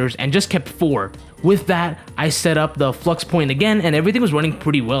generators and just kept 4. With that, I set up the flux point again and everything was running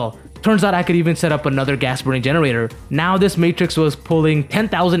pretty well. Turns out I could even set up another gas burning generator. Now this matrix was pulling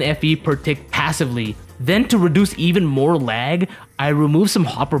 10,000 Fe per tick passively. Then to reduce even more lag, I removed some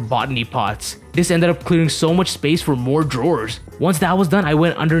hopper botany pots. This ended up clearing so much space for more drawers. Once that was done, I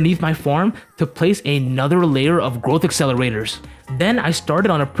went underneath my farm to place another layer of growth accelerators. Then I started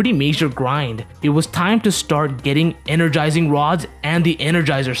on a pretty major grind. It was time to start getting energizing rods and the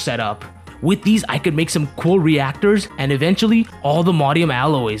energizer set up. With these, I could make some cool reactors and eventually all the modium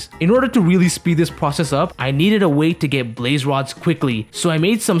alloys. In order to really speed this process up, I needed a way to get blaze rods quickly, so I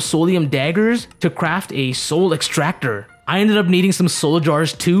made some solium daggers to craft a soul extractor. I ended up needing some soul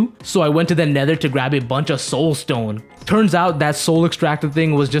jars too, so I went to the nether to grab a bunch of soul stone. Turns out that soul extractor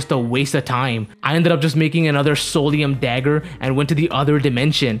thing was just a waste of time. I ended up just making another solium dagger and went to the other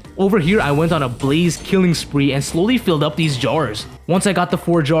dimension. Over here, I went on a blaze killing spree and slowly filled up these jars. Once I got the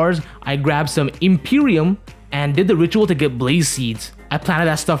 4 jars, I grabbed some Imperium and did the ritual to get blaze seeds. I planted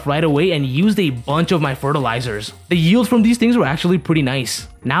that stuff right away and used a bunch of my fertilizers. The yields from these things were actually pretty nice.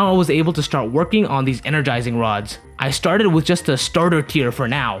 Now I was able to start working on these energizing rods. I started with just a starter tier for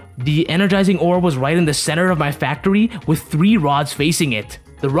now. The energizing ore was right in the center of my factory with 3 rods facing it.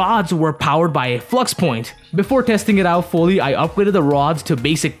 The rods were powered by a flux point. Before testing it out fully, I upgraded the rods to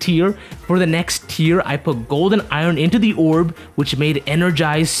basic tier. For the next tier, I put gold and iron into the orb, which made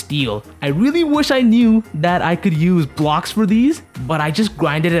energized steel. I really wish I knew that I could use blocks for these, but I just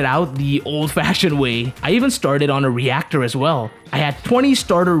grinded it out the old-fashioned way. I even started on a reactor as well. I had 20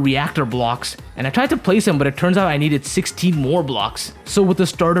 starter reactor blocks, and I tried to place them, but it turns out I needed 16 more blocks. So with the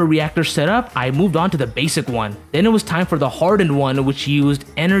starter reactor setup, I moved on to the basic one. Then it was time for the hardened one, which used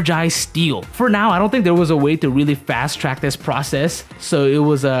energized steel. For now, I don't think there was a way to really fast track this process, so it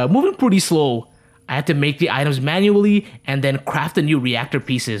was moving pretty slow. I had to make the items manually and then craft the new reactor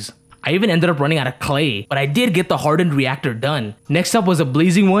pieces. I even ended up running out of clay, but I did get the hardened reactor done. Next up was a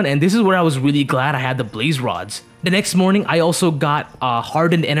blazing one, and this is where I was really glad I had the blaze rods. The next morning, I also got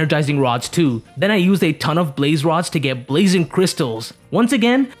hardened energizing rods too. Then I used a ton of blaze rods to get blazing crystals. Once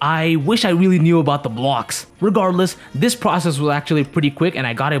again, I wish I really knew about the blocks. Regardless, this process was actually pretty quick and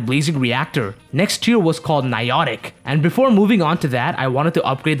I got a blazing reactor. Next tier was called Niotic, and before moving on to that, I wanted to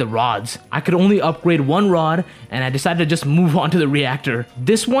upgrade the rods. I could only upgrade 1 rod and I decided to just move on to the reactor.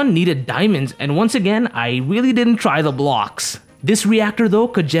 This one needed diamonds, and once again, I really didn't try the blocks. This reactor though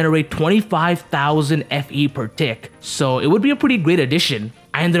could generate 25,000 FE per tick, so it would be a pretty great addition.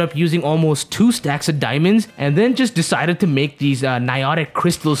 I ended up using almost 2 stacks of diamonds and then just decided to make these Niotic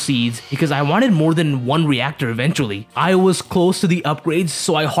crystal seeds because I wanted more than 1 reactor eventually. I was close to the upgrades,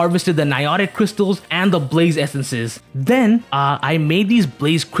 so I harvested the Niotic crystals and the blaze essences. Then I made these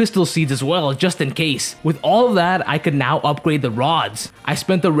blaze crystal seeds as well, just in case. With all of that, I could now upgrade the rods. I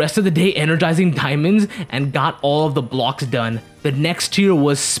spent the rest of the day energizing diamonds and got all of the blocks done. The next tier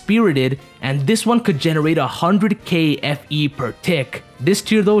was Spirited, and this one could generate 100k FE per tick. This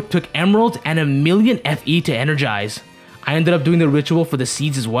tier though took emeralds and 1,000,000 FE to energize. I ended up doing the ritual for the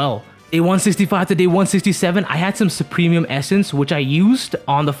seeds as well. Day 165 to day 167, I had some Supremium Essence which I used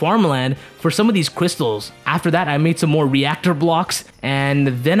on the farmland for some of these crystals. After that, I made some more reactor blocks, and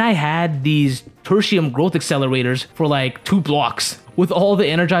then I had these Tertium growth accelerators for like 2 blocks. With all the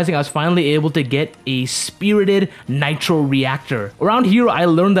energizing, I was finally able to get a Spirited Nitro Reactor. Around here, I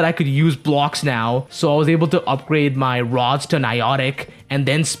learned that I could use blocks now, so I was able to upgrade my rods to Niotic and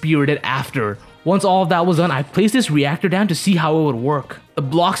then Spirited after. Once all of that was done, I placed this reactor down to see how it would work. The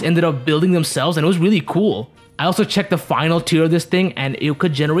blocks ended up building themselves and it was really cool. I also checked the final tier of this thing and it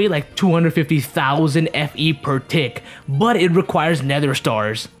could generate like 250,000 FE per tick, but it requires nether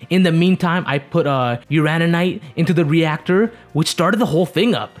stars. In the meantime, I put uraninite into the reactor, which started the whole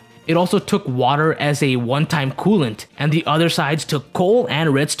thing up. It also took water as a one-time coolant, and the other sides took coal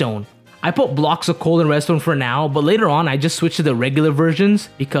and redstone. I put blocks of coal and redstone for now, but later on I just switched to the regular versions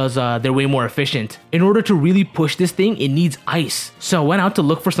because they're way more efficient. In order to really push this thing, it needs ice. So I went out to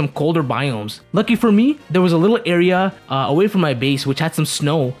look for some colder biomes. Lucky for me, there was a little area away from my base which had some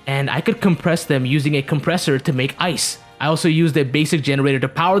snow, and I could compress them using a compressor to make ice. I also used a basic generator to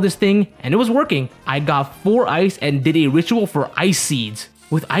power this thing, and it was working. I got 4 ice and did a ritual for ice seeds.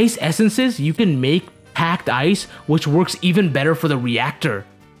 With ice essences, you can make packed ice, which works even better for the reactor.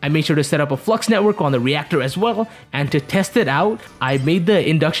 I made sure to set up a flux network on the reactor as well, and to test it out, I made the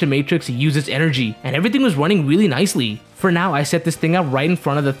induction matrix use its energy, and everything was running really nicely. For now, I set this thing up right in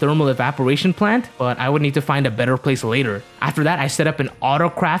front of the thermal evaporation plant, but I would need to find a better place later. After that, I set up an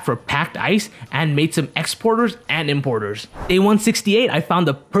autocraft for packed ice and made some exporters and importers. Day 168, I found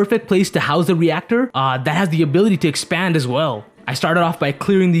the perfect place to house the reactor that has the ability to expand as well. I started off by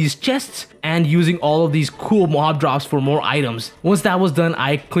clearing these chests and using all of these cool mob drops for more items. Once that was done,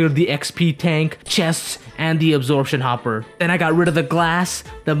 I cleared the XP tank, chests, and the absorption hopper. Then I got rid of the glass,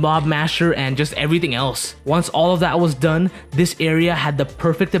 the mob masher, and just everything else. Once all of that was done, this area had the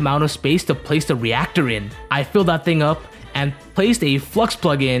perfect amount of space to place the reactor in. I filled that thing up and placed a flux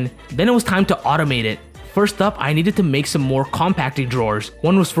plug in. Then it was time to automate it. First up, I needed to make some more compacting drawers.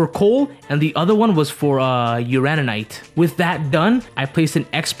 One was for coal and the other one was for uraninite. With that done, I placed an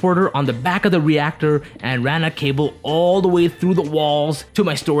exporter on the back of the reactor and ran a cable all the way through the walls to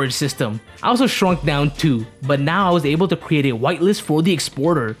my storage system. I also shrunk down too, but now I was able to create a whitelist for the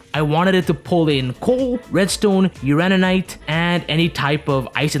exporter. I wanted it to pull in coal, redstone, uraninite, and any type of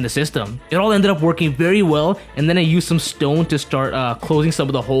ice in the system. It all ended up working very well, and then I used some stone to start closing some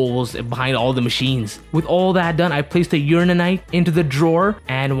of the holes behind all the machines. With With all that done, I placed a uraninite into the drawer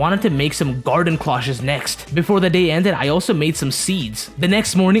and wanted to make some garden cloches next. Before the day ended, I also made some seeds. The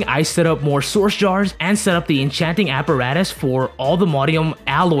next morning, I set up more source jars and set up the enchanting apparatus for all the Modium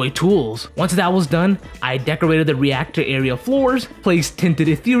alloy tools. Once that was done, I decorated the reactor area floors, placed tinted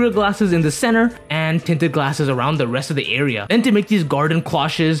ethereal glasses in the center, and tinted glasses around the rest of the area. Then to make these garden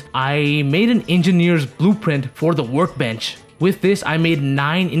cloches, I made an engineer's blueprint for the workbench. With this, I made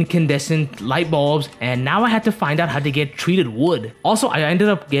 9 incandescent light bulbs, and now I had to find out how to get treated wood. Also, I ended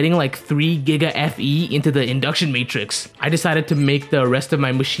up getting like 3 giga FE into the induction matrix. I decided to make the rest of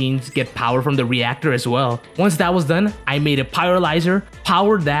my machines get power from the reactor as well. Once that was done, I made a pyrolyzer,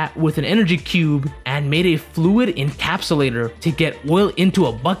 powered that with an energy cube, and made a fluid encapsulator to get oil into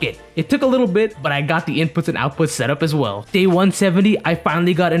a bucket. It took a little bit, but I got the inputs and outputs set up as well. Day 170, I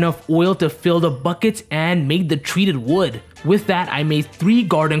finally got enough oil to fill the buckets and made the treated wood. With that, I made 3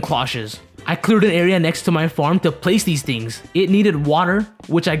 garden cloches. I cleared an area next to my farm to place these things. It needed water,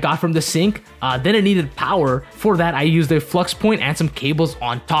 which I got from the sink. Then it needed power. For that, I used a flux point and some cables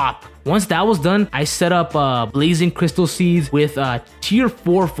on top. Once that was done, I set up blazing crystal seeds with tier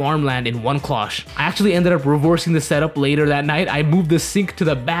 4 farmland in one cloche. I actually ended up reversing the setup later that night. I moved the sink to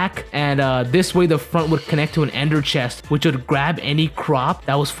the back, and this way the front would connect to an ender chest, which would grab any crop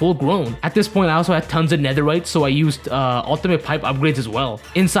that was full grown. At this point, I also had tons of netherite, so I used ultimate pipe upgrades as well.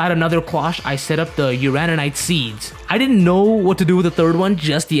 Inside another cloche, I set up the uraninite seeds. I didn't know what to do with the third one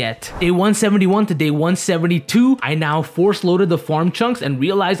just yet. Day 171 to day 172, I now force loaded the farm chunks and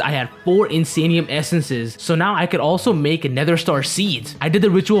realized I had 4 insanium essences, so now I could also make nether star seeds. I did the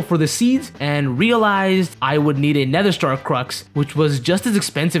ritual for the seeds and realized I would need a nether star crux, which was just as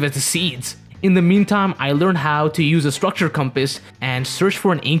expensive as the seeds. In the meantime, I learned how to use a structure compass and search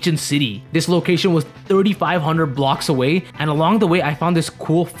for an ancient city. This location was 3,500 blocks away, and along the way I found this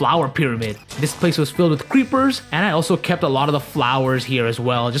cool flower pyramid. This place was filled with creepers, and I also kept a lot of the flowers here as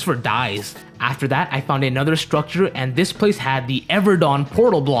well, just for dyes. After that, I found another structure, and this place had the Everdawn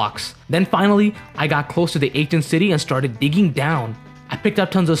portal blocks. Then finally, I got close to the ancient city and started digging down. I picked up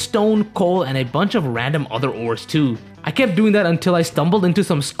tons of stone, coal, and a bunch of random other ores too. I kept doing that until I stumbled into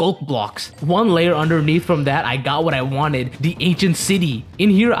some sculk blocks. One layer underneath from that, I got what I wanted, the ancient city.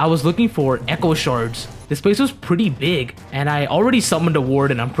 In here, I was looking for echo shards. This place was pretty big, and I already summoned a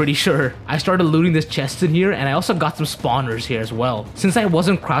warden, I'm pretty sure. I started looting this chest in here, and I also got some spawners here as well. Since I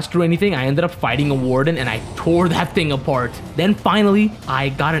wasn't crouched or anything, I ended up fighting a warden, and I tore that thing apart. Then finally, I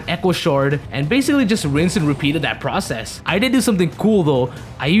got an echo shard, and basically just rinsed and repeated that process. I did do something cool though.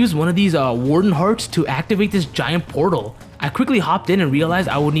 I used one of these warden hearts to activate this giant portal. I quickly hopped in and realized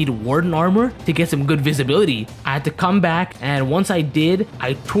I would need warden armor to get some good visibility. I had to come back, and once I did,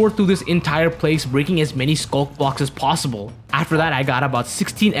 I tore through this entire place, breaking as many sculk blocks as possible. After that, I got about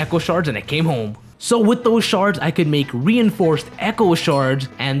 16 echo shards and I came home. So with those shards, I could make reinforced echo shards,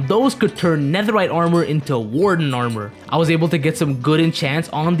 and those could turn netherite armor into warden armor. I was able to get some good enchants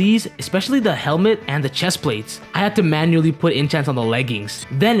on these, especially the helmet and the chest plates. I had to manually put enchants on the leggings.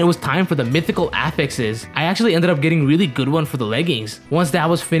 Then it was time for the mythical affixes. I actually ended up getting really good one for the leggings. Once that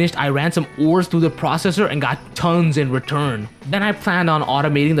was finished, I ran some ores through the processor and got tons in return. Then I planned on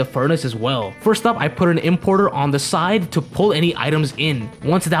automating the furnace as well. First up, I put an importer on the side to pull any items in.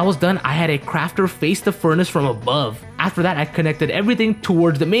 Once that was done, I had a crafter face the furnace from above. After that, I connected everything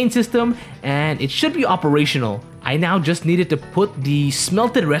towards the main system, and it should be operational. I now just needed to put the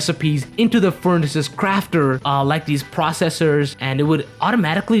smelted recipes into the furnace's crafter, like these processors, and it would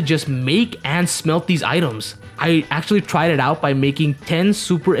automatically just make and smelt these items. I actually tried it out by making 10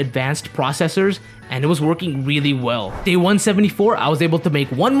 super advanced processors, and it was working really well. Day 174, I was able to make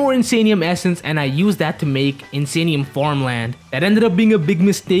one more Insanium Essence, and I used that to make Insanium Farmland. That ended up being a big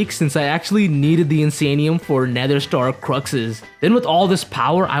mistake since I actually needed the Insanium for Nether Star Cruxes. Then with all this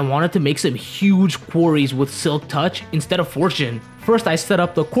power, I wanted to make some huge quarries with Silk Touch instead of Fortune. First, I set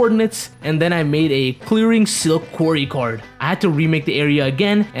up the coordinates, and then I made a clearing silk quarry card. I had to remake the area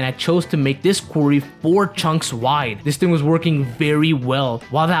again, and I chose to make this quarry 4 chunks wide. This thing was working very well.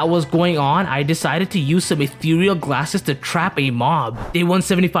 While that was going on, I decided to use some ethereal glasses to trap a mob. Day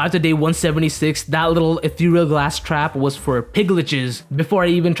 175 to day 176, that little ethereal glass trap was for piglitches. Before I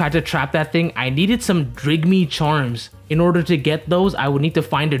even tried to trap that thing, I needed some Drigme charms. In order to get those, I would need to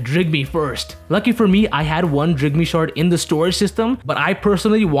find a Drigme first. Lucky for me, I had one Drigme shard in the storage system, but I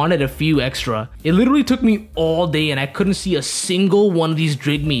personally wanted a few extra. It literally took me all day and I couldn't see a single one of these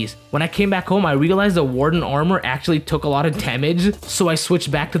Drigmes. When I came back home, I realized the Warden armor actually took a lot of damage, so I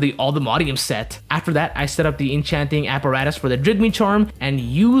switched back to the Aldemodium set. After that, I set up the enchanting apparatus for the Drigme charm and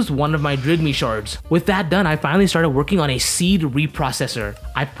used one of my Drigme shards. With that done, I finally started working on a seed reprocessor.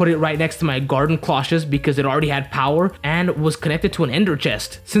 I put it right next to my garden cloches because it already had power and was connected to an ender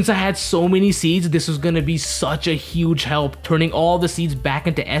chest. Since I had so many seeds, this was going to be such a huge help, turning all the seeds back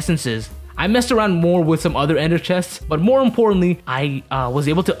into essences. I messed around more with some other ender chests, but more importantly, I was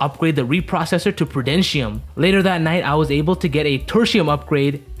able to upgrade the reprocessor to Prudentium. Later that night, I was able to get a Tertium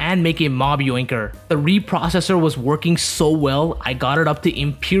upgrade and make a Mob Yoinker. The reprocessor was working so well, I got it up to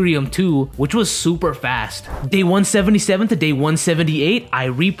Imperium 2, which was super fast. Day 177 to day 178, I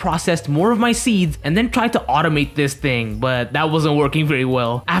reprocessed more of my seeds and then tried to automate this thing, but that wasn't working very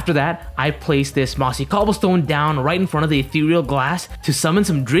well. After that, I placed this mossy cobblestone down right in front of the ethereal glass to summon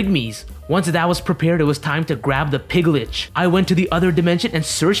some Drigmes. Once that was prepared, it was time to grab the Piglich. I went to the other dimension and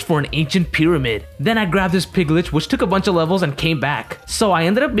searched for an ancient pyramid. Then I grabbed this Piglich, which took a bunch of levels and came back. So I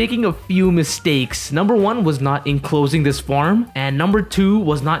ended up making a few mistakes. Number 1 was not enclosing this farm, and number 2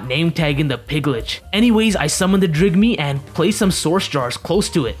 was not name tagging the Piglich. Anyways, I summoned the Drigme and placed some source jars close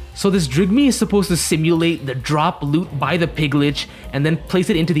to it. So this Drigme is supposed to simulate the drop loot by the Piglich and then place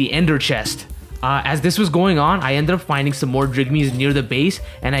it into the ender chest. As this was going on, I ended up finding some more Drigmes near the base,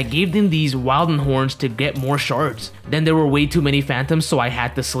 and I gave them these Wildenhorns to get more shards. Then there were way too many phantoms, so I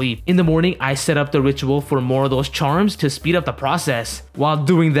had to sleep. In the morning, I set up the ritual for more of those charms to speed up the process. While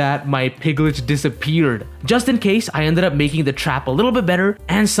doing that, my Piglich disappeared. Just in case, I ended up making the trap a little bit better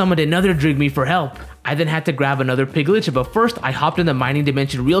and summoned another Drigme for help. I then had to grab another Piglich, but first I hopped in the mining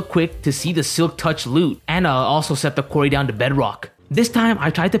dimension real quick to see the Silk Touch loot, and also set the quarry down to bedrock. This time,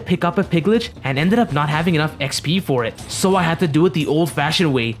 I tried to pick up a Piglich and ended up not having enough XP for it, so I had to do it the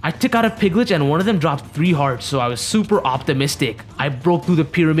old-fashioned way. I took out a Piglich and one of them dropped 3 hearts, so I was super optimistic. I broke through the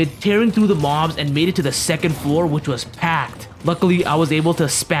pyramid, tearing through the mobs, and made it to the second floor, which was packed. Luckily, I was able to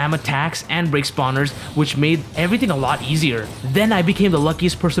spam attacks and break spawners, which made everything a lot easier. Then I became the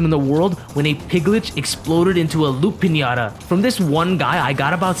luckiest person in the world when a Piglich exploded into a loot pinata. From this one guy, I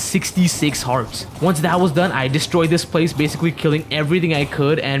got about 66 hearts. Once that was done, I destroyed this place, basically killing everything I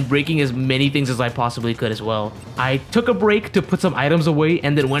could and breaking as many things as I possibly could as well. I took a break to put some items away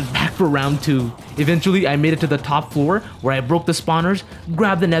and then went back for round 2. Eventually, I made it to the top floor where I broke the spawners,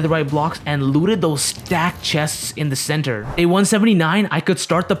 grabbed the netherite blocks, and looted those stacked chests in the center. Day 179, I could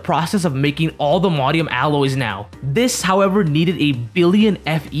start the process of making all the Modium alloys now. This, however, needed a billion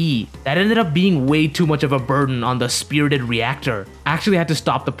FE. That ended up being way too much of a burden on the spirited reactor. I actually had to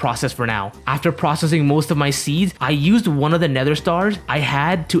stop the process for now. After processing most of my seeds, I used one of the nether stars I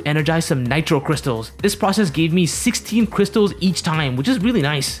had to energize some nitro crystals. This process gave me 16 crystals each time, which is really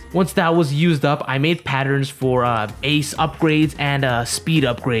nice. Once that was used up, I made patterns for base upgrades and speed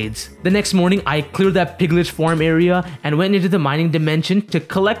upgrades. The next morning, I cleared that Piglich farm area and went into the mining dimension to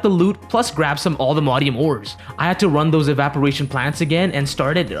collect the loot plus grab some Aldemodium ores. I had to run those evaporation plants again and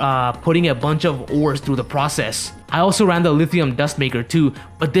started putting a bunch of ores through the process. I also ran the lithium dust maker too,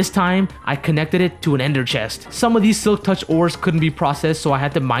 but this time I connected it to an ender chest. Some of these silk touch ores couldn't be processed, so I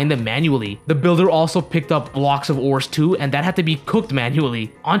had to mine them manually. The builder also picked up blocks of ores too, and that had to be cooked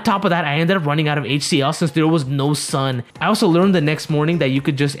manually. On top of that, I ended up running out of HCl since there was no sun. I also learned the next morning that you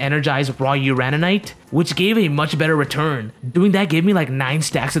could just energize raw uraninite, which gave a much better return. Doing that gave me like 9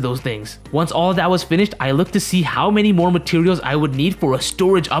 stacks of those things. Once all of that was finished, I looked to see how many more materials I would need for a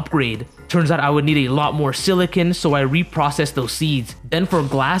storage upgrade. Turns out I would need a lot more silicon, so I reprocessed those seeds. Then for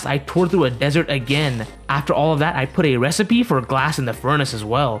glass, I tore through a desert again. After all of that, I put a recipe for glass in the furnace as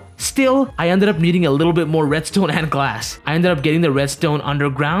well. Still, I ended up needing a little bit more redstone and glass. I ended up getting the redstone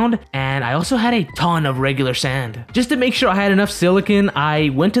underground, and I also had a ton of regular sand. Just to make sure I had enough silicon, I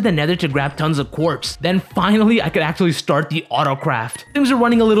went to the nether to grab tons of quartz. Then finally, I could actually start the autocraft. Things were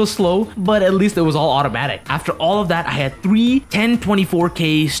running a little slow, but at least it was all automatic. After all of that, I had 3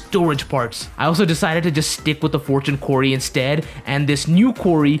 1024K storage parts. I also decided to just stick with the fortune quarry instead, and this new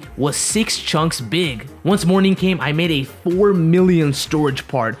quarry was 6 chunks big. Once morning came, I made a 4 million storage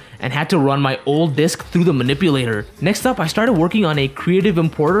part and had to run my old disk through the manipulator. Next up, I started working on a creative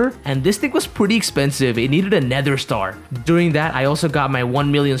importer, and this thing was pretty expensive. It needed a nether star. During that, I also got my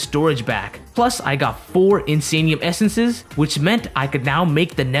 1 million storage back. Plus, I got 4 Insanium essences, which meant I could now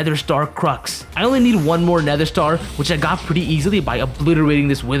make the Nether Star Crux. I only need 1 more Nether Star, which I got pretty easily by obliterating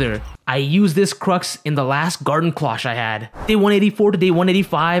this Wither. I used this crux in the last garden cloche I had. Day 184 to day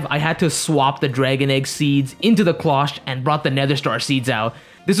 185, I had to swap the dragon egg seeds into the cloche and brought the Nether Star seeds out.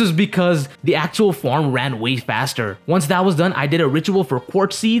 This was because the actual farm ran way faster. Once that was done, I did a ritual for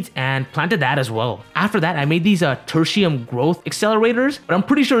quartz seeds and planted that as well. After that, I made these tertium growth accelerators, but I'm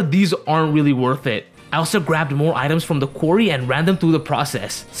pretty sure these aren't really worth it. I also grabbed more items from the quarry and ran them through the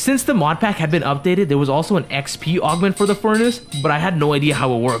process. Since the mod pack had been updated, there was also an XP augment for the furnace, but I had no idea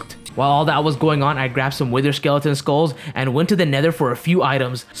how it worked. While all that was going on, I grabbed some wither skeleton skulls and went to the nether for a few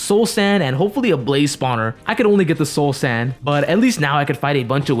items, soul sand and hopefully a blaze spawner. I could only get the soul sand, but at least now I could fight a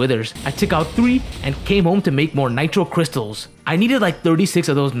bunch of withers. I took out 3 and came home to make more nitro crystals. I needed like 36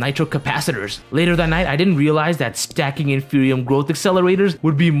 of those nitro capacitors. Later that night, I didn't realize that stacking inferium growth accelerators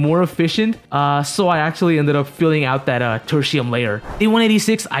would be more efficient, so I actually ended up filling out that tertium layer. Day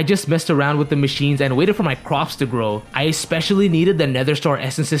 186, I just messed around with the machines and waited for my crops to grow. I especially needed the nether star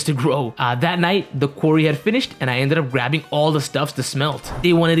essences to grow. That night, the quarry had finished and I ended up grabbing all the stuffs to smelt.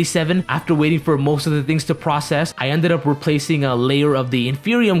 Day 187, after waiting for most of the things to process, I ended up replacing a layer of the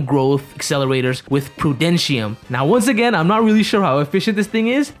inferium growth accelerators with prudentium. Now once again, I'm not really sure how efficient this thing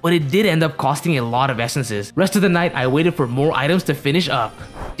is, but it did end up costing a lot of essences. Rest of the night, I waited for more items to finish up.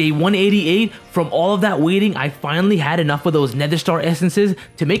 Day 188, from all of that waiting, I finally had enough of those nether star essences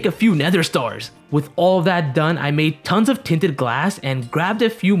to make a few nether stars. With all of that done, I made tons of tinted glass and grabbed a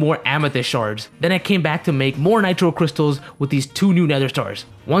few more amethyst shards. Then I came back to make more nitro crystals with these 2 new nether stars.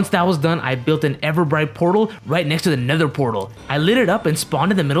 Once that was done, I built an Everbright portal right next to the nether portal. I lit it up and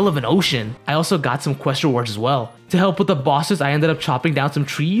spawned in the middle of an ocean. I also got some quest rewards as well. To help with the bosses, I ended up chopping down some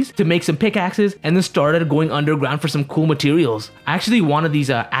trees to make some pickaxes and then started going underground for some cool materials. I actually wanted these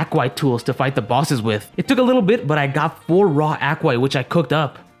aquite tools to fight the bosses with. It took a little bit, but I got 4 raw aquite which I cooked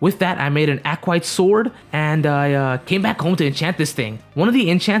up. With that, I made an aquite sword and I came back home to enchant this thing. One of the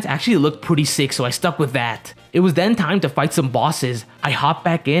enchants actually looked pretty sick, so I stuck with that. It was then time to fight some bosses. I hopped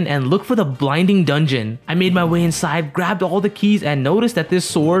back in and looked for the blinding dungeon. I made my way inside, grabbed all the keys, and noticed that this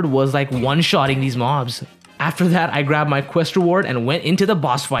sword was like one-shotting these mobs. After that, I grabbed my quest reward and went into the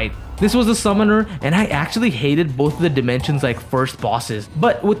boss fight. This was the summoner, and I actually hated both of the dimensions like first bosses.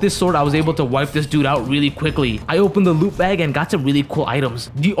 But with this sword, I was able to wipe this dude out really quickly. I opened the loot bag and got some really cool items.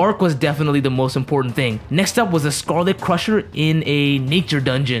 The arc was definitely the most important thing. Next up was a Scarlet Crusher in a nature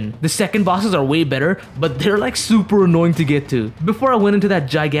dungeon. The second bosses are way better, but they're like super annoying to get to. Before I went into that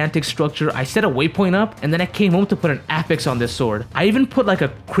gigantic structure, I set a waypoint up, and then I came home to put an affix on this sword. I even put like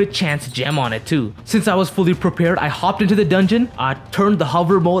a crit chance gem on it too. Since I was fully prepared, I hopped into the dungeon, turned the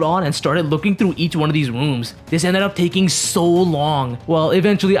hover mode on, and started looking through each one of these rooms. This ended up taking so long. Well,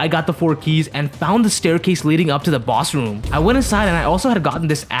 eventually I got the 4 keys and found the staircase leading up to the boss room. I went inside and I also had gotten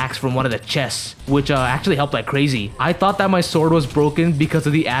this axe from one of the chests, which actually helped like crazy. I thought that my sword was broken because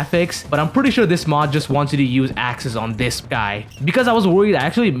of the affix, but I'm pretty sure this mod just wants you to use axes on this guy. Because I was worried, I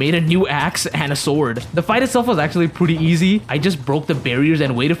actually made a new axe and a sword. The fight itself was actually pretty easy. I just broke the barriers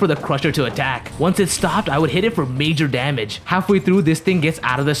and waited for the crusher to attack. Once it stopped, I would hit it for major damage. Halfway through, this thing gets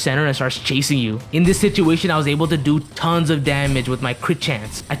out of the center and starts chasing you. In this situation, I was able to do tons of damage with my crit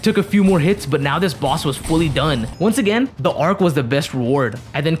chance. I took a few more hits, but now this boss was fully done. Once again, the arc was the best reward.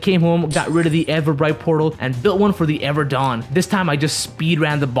 I then came home, got rid of the Everbright portal, and built one for the Everdawn. This time I just speed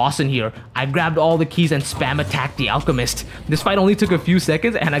ran the boss in here. I grabbed all the keys and spam attacked the alchemist. This fight only took a few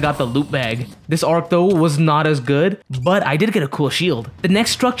seconds and I got the loot bag. This arc though was not as good, but I did get a cool shield. The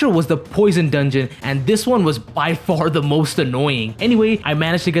next structure was the poison dungeon, and this one was by far the most annoying. Anyway, I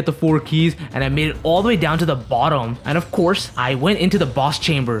managed to get the 4 keys and I made it all the way down to the bottom. And of course, I went into the boss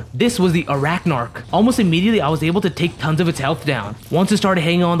chamber. This was the Arachnarch. Almost immediately, I was able to take tons of its health down. Once it started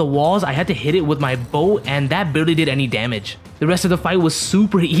hanging on the walls, I had to hit it with my bow, and that barely did any damage. The rest of the fight was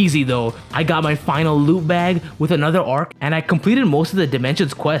super easy though. I got my final loot bag with another arc, and I completed most of the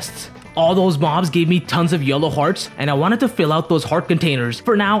Dimensions quests. All those mobs gave me tons of yellow hearts, and I wanted to fill out those heart containers.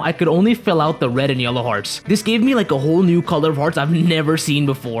 For now, I could only fill out the red and yellow hearts. This gave me like a whole new color of hearts I've never seen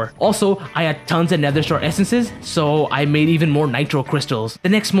before. Also, I had tons of nether star essences, so I made even more nitro crystals. The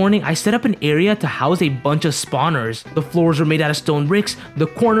next morning, I set up an area to house a bunch of spawners. The floors were made out of stone bricks, the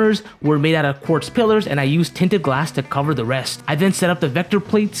corners were made out of quartz pillars, and I used tinted glass to cover the rest. first. I then set up the vector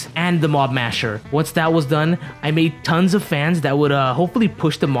plates and the mob masher. Once that was done, I made tons of fans that would hopefully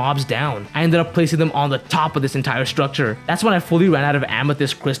push the mobs down. I ended up placing them on the top of this entire structure. That's when I fully ran out of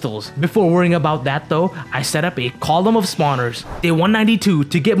amethyst crystals. Before worrying about that though, I set up a column of spawners. Day 192,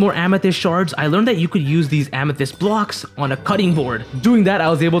 to get more amethyst shards, I learned that you could use these amethyst blocks on a cutting board. Doing that, I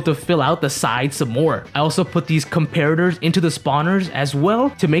was able to fill out the sides some more. I also put these comparators into the spawners as well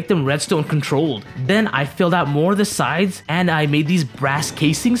to make them redstone controlled. Then I filled out more of the sides and I made these brass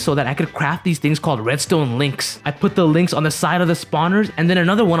casings so that I could craft these things called redstone links. I put the links on the side of the spawners and then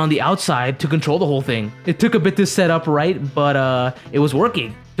another one on the outside to control the whole thing. It took a bit to set up right, but it was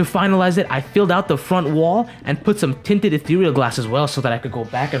working. To finalize it, I filled out the front wall and put some tinted ethereal glass as well so that I could go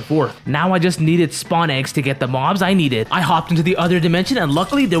back and forth. Now I just needed spawn eggs to get the mobs I needed. I hopped into the other dimension and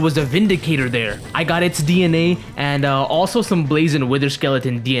luckily there was a Vindicator there. I got its DNA and also some Blazing Wither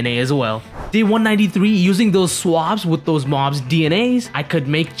Skeleton DNA as well. Day 193, using those swabs with those mobs' DNAs, I could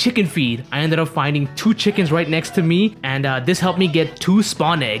make chicken feed. I ended up finding 2 chickens right next to me and this helped me get 2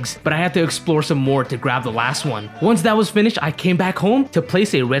 spawn eggs, but I had to explore some more to grab the last one. Once that was finished, I came back home to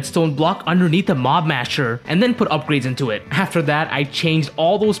place a redstone block underneath the mob masher and then put upgrades into it. After that, I changed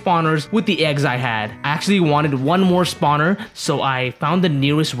all those spawners with the eggs I had. I actually wanted one more spawner, so I found the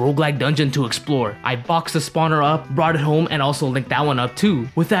nearest roguelike dungeon to explore. I boxed the spawner up, brought it home, and also linked that one up too.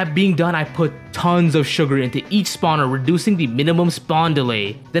 With that being done, I put tons of sugar into each spawner, reducing the minimum spawn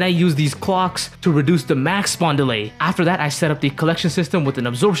delay. Then I used these clocks to reduce the max spawn delay. After that, I set up the collection system with an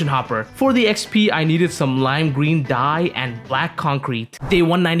absorption hopper. For the XP, I needed some lime green dye and black concrete. Day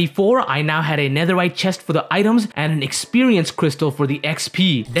 194, I now had a netherite chest for the items and an experience crystal for the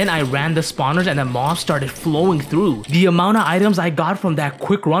XP. Then I ran the spawners and the mobs started flowing through. The amount of items I got from that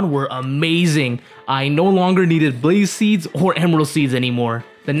quick run were amazing. I no longer needed blaze seeds or emerald seeds anymore.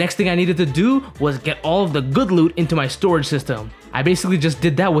 The next thing I needed to do was get all of the good loot into my storage system. I basically just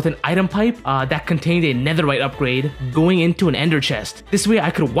did that with an item pipe that contained a netherite upgrade going into an ender chest. This way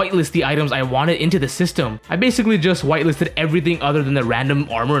I could whitelist the items I wanted into the system. I basically just whitelisted everything other than the random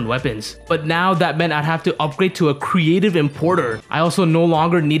armor and weapons. But now that meant I'd have to upgrade to a creative importer. I also no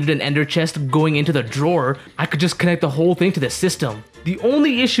longer needed an ender chest going into the drawer. I could just connect the whole thing to the system. The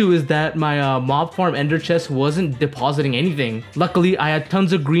only issue is that my mob farm ender chest wasn't depositing anything. Luckily, I had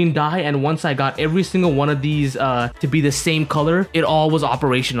tons of green dye, and once I got every single one of these to be the same color, it all was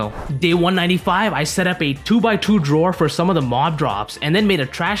operational. Day 195, I set up a 2x2 drawer for some of the mob drops, and then made a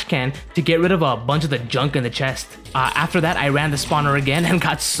trash can to get rid of a bunch of the junk in the chest. After that, I ran the spawner again and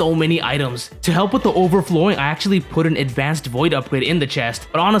got so many items. To help with the overflowing, I actually put an advanced void upgrade in the chest,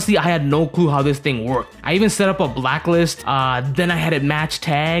 but honestly, I had no clue how this thing worked. I even set up a blacklist, then I had it match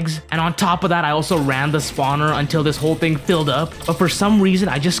tags, and on top of that, I also ran the spawner until this whole thing filled up, but for some reason,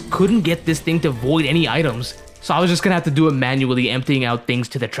 I just couldn't get this thing to void any items. So I was just gonna have to do it manually, emptying out things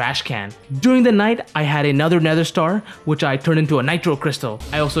to the trash can. During the night, I had another nether star, which I turned into a nitro crystal.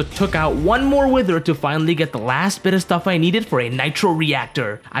 I also took out one more wither to finally get the last bit of stuff I needed for a nitro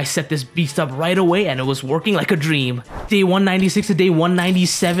reactor. I set this beast up right away and it was working like a dream. Day 196 to day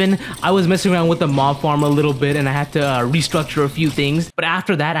 197, I was messing around with the mob farm a little bit and I had to restructure a few things. But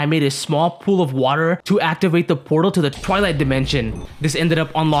after that, I made a small pool of water to activate the portal to the Twilight dimension. This ended up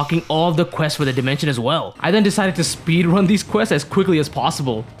unlocking all of the quests for the dimension as well. I then decided to speed run these quests as quickly as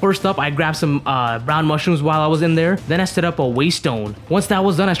possible. First up, I grabbed some brown mushrooms while I was in there. Then I set up a waystone. Once that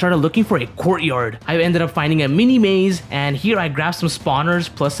was done, I started looking for a courtyard. I ended up finding a mini maze, and here I grabbed some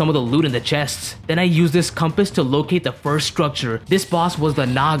spawners plus some of the loot in the chests. Then I used this compass to locate the first structure. This boss was the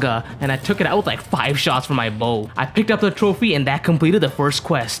Naga, and I took it out with like 5 shots from my bow. I picked up the trophy and that completed the first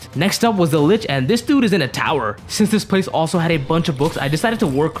quest. Next up was the Lich, and this dude is in a tower. Since this place also had a bunch of books, I decided to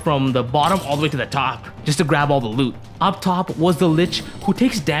work from the bottom all the way to the top, just to grab all the loot. Up top was the Lich, who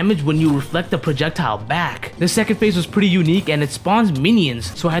takes damage when you reflect the projectile back. The second phase was pretty unique and it spawns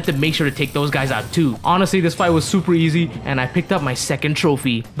minions, so I had to make sure to take those guys out too. Honestly, this fight was super easy and I picked up my second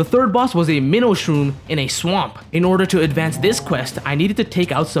trophy. The third boss was a minnow shroom in a swamp. In order to advance this quest, I needed to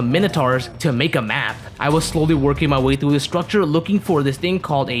take out some minotaurs to make a map. I was slowly working my way through the structure looking for this thing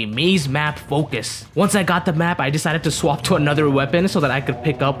called a maze map focus. Once I got the map, I decided to swap to another weapon so that I could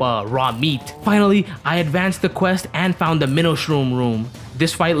pick up raw meat. Finally, I advanced the quest and found the minnow shroom room.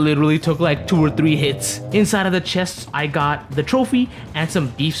 This fight literally took like 2 or 3 hits. Inside of the chests, I got the trophy and some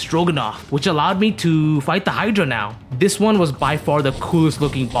beef stroganoff, which allowed me to fight the Hydra now. This one was by far the coolest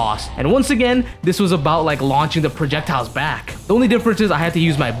looking boss. And once again, this was about like launching the projectiles back. The only difference is I had to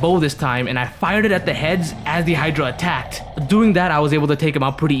use my bow this time, and I fired it at the heads as the Hydra attacked. Doing that, I was able to take him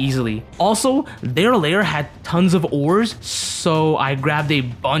out pretty easily. Also, their lair had tons of ores, so I grabbed a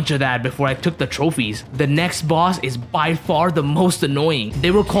bunch of that before I took the trophies. The next boss is by far the most annoying.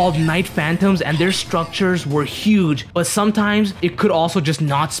 They were called Night Phantoms, and their structures were huge, but sometimes it could also just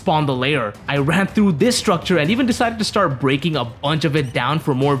not spawn the lair. I ran through this structure and even decided to start breaking a bunch of it down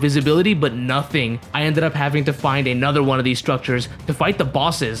for more visibility, but nothing. I ended up having to find another one of these structures to fight the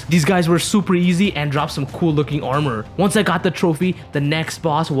bosses. These guys were super easy and dropped some cool looking armor. Once I got the trophy, the next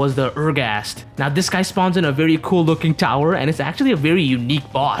boss was the Ergast. Now this guy spawns in a very cool looking tower, and it's actually a very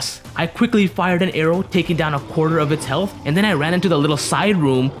unique boss. I quickly fired an arrow, taking down a quarter of its health, and then I ran into the little side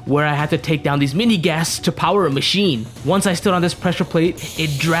room where I had to take down these mini ghasts to power a machine. Once I stood on this pressure plate,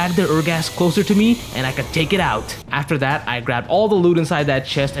 it dragged the Ergast closer to me and I could take it out. After that, I grabbed all the loot inside that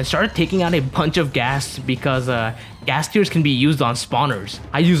chest and started taking out a bunch of ghasts because gas tiers can be used on spawners.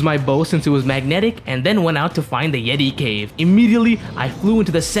 I used my bow since it was magnetic and then went out to find the Yeti cave. Immediately, I flew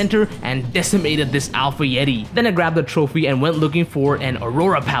into the center and decimated this alpha Yeti. Then I grabbed the trophy and went looking for an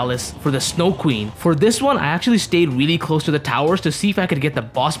Aurora Palace for the Snow Queen. For this one, I actually stayed really close to the towers to see if I could get the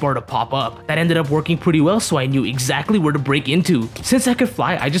boss bar to pop up. That ended up working pretty well, so I knew exactly where to break into. Since I could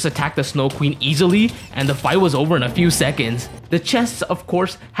fly, I just attacked the Snow Queen easily and the fight was over in a few seconds. The chests, of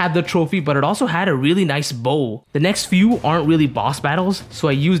course, had the trophy, but it also had a really nice bow. The next few aren't really boss battles, so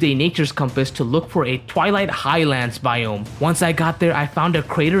I used a nature's compass to look for a Twilight Highlands biome. Once I got there, I found a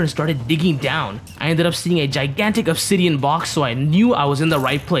crater and started digging down. I ended up seeing a gigantic obsidian box, so I knew I was in the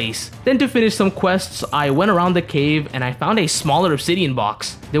right place. Then to finish some quests, I went around the cave and I found a smaller obsidian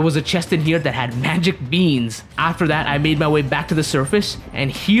box. There was a chest in here that had magic beans. After that, I made my way back to the surface,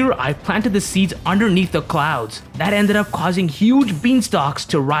 and here I planted the seeds underneath the clouds. That ended up causing huge beanstalks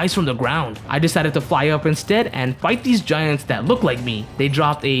to rise from the ground. I decided to fly up instead and fight these giants that look like me. They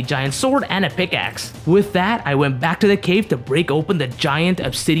dropped a giant sword and a pickaxe. With that, I went back to the cave to break open the giant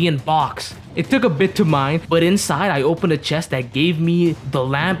obsidian box. It took a bit to mine, but inside I opened a chest that gave me the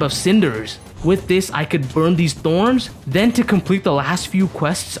Lamp of Cinders. With this, I could burn these thorns. Then to complete the last few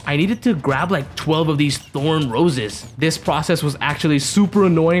quests, I needed to grab like 12 of these thorn roses. This process was actually super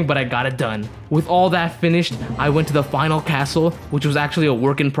annoying, but I got it done. With all that finished, I went to the final castle, which was actually a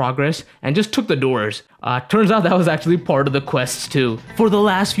work in progress, and just took the doors. Turns out that was actually part of the quests too. For the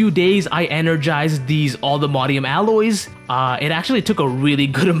last few days, I energized these Aldemodium alloys. It actually took a really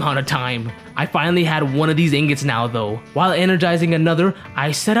good amount of time. I finally had one of these ingots now though. While energizing another,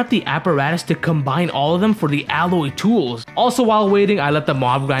 I set up the apparatus to combine all of them for the alloy tools. Also while waiting, I let the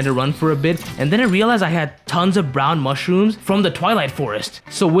mob grinder run for a bit, and then I realized I had tons of brown mushrooms from the Twilight Forest.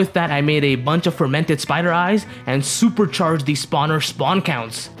 So with that, I made a bunch of fermented spider eyes and supercharged the spawner spawn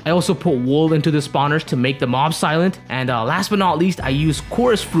counts. I also put wool into the spawners to make the mobs silent, and last but not least, I used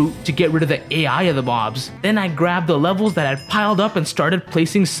chorus fruit to get rid of the AI of the mobs. Then I grabbed the levels that had piled up and started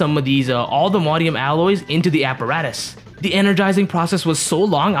placing some of these Aldemodium alloys into the apparatus. The energizing process was so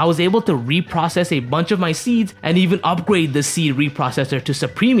long, I was able to reprocess a bunch of my seeds and even upgrade the seed reprocessor to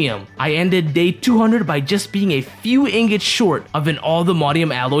Supremium. I ended day 200 by just being a few ingots short of an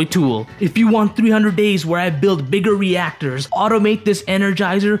Aldemodium alloy tool. If you want 300 days where I build bigger reactors, automate this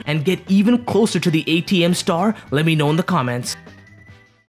energizer, and get even closer to the ATM star, let me know in the comments.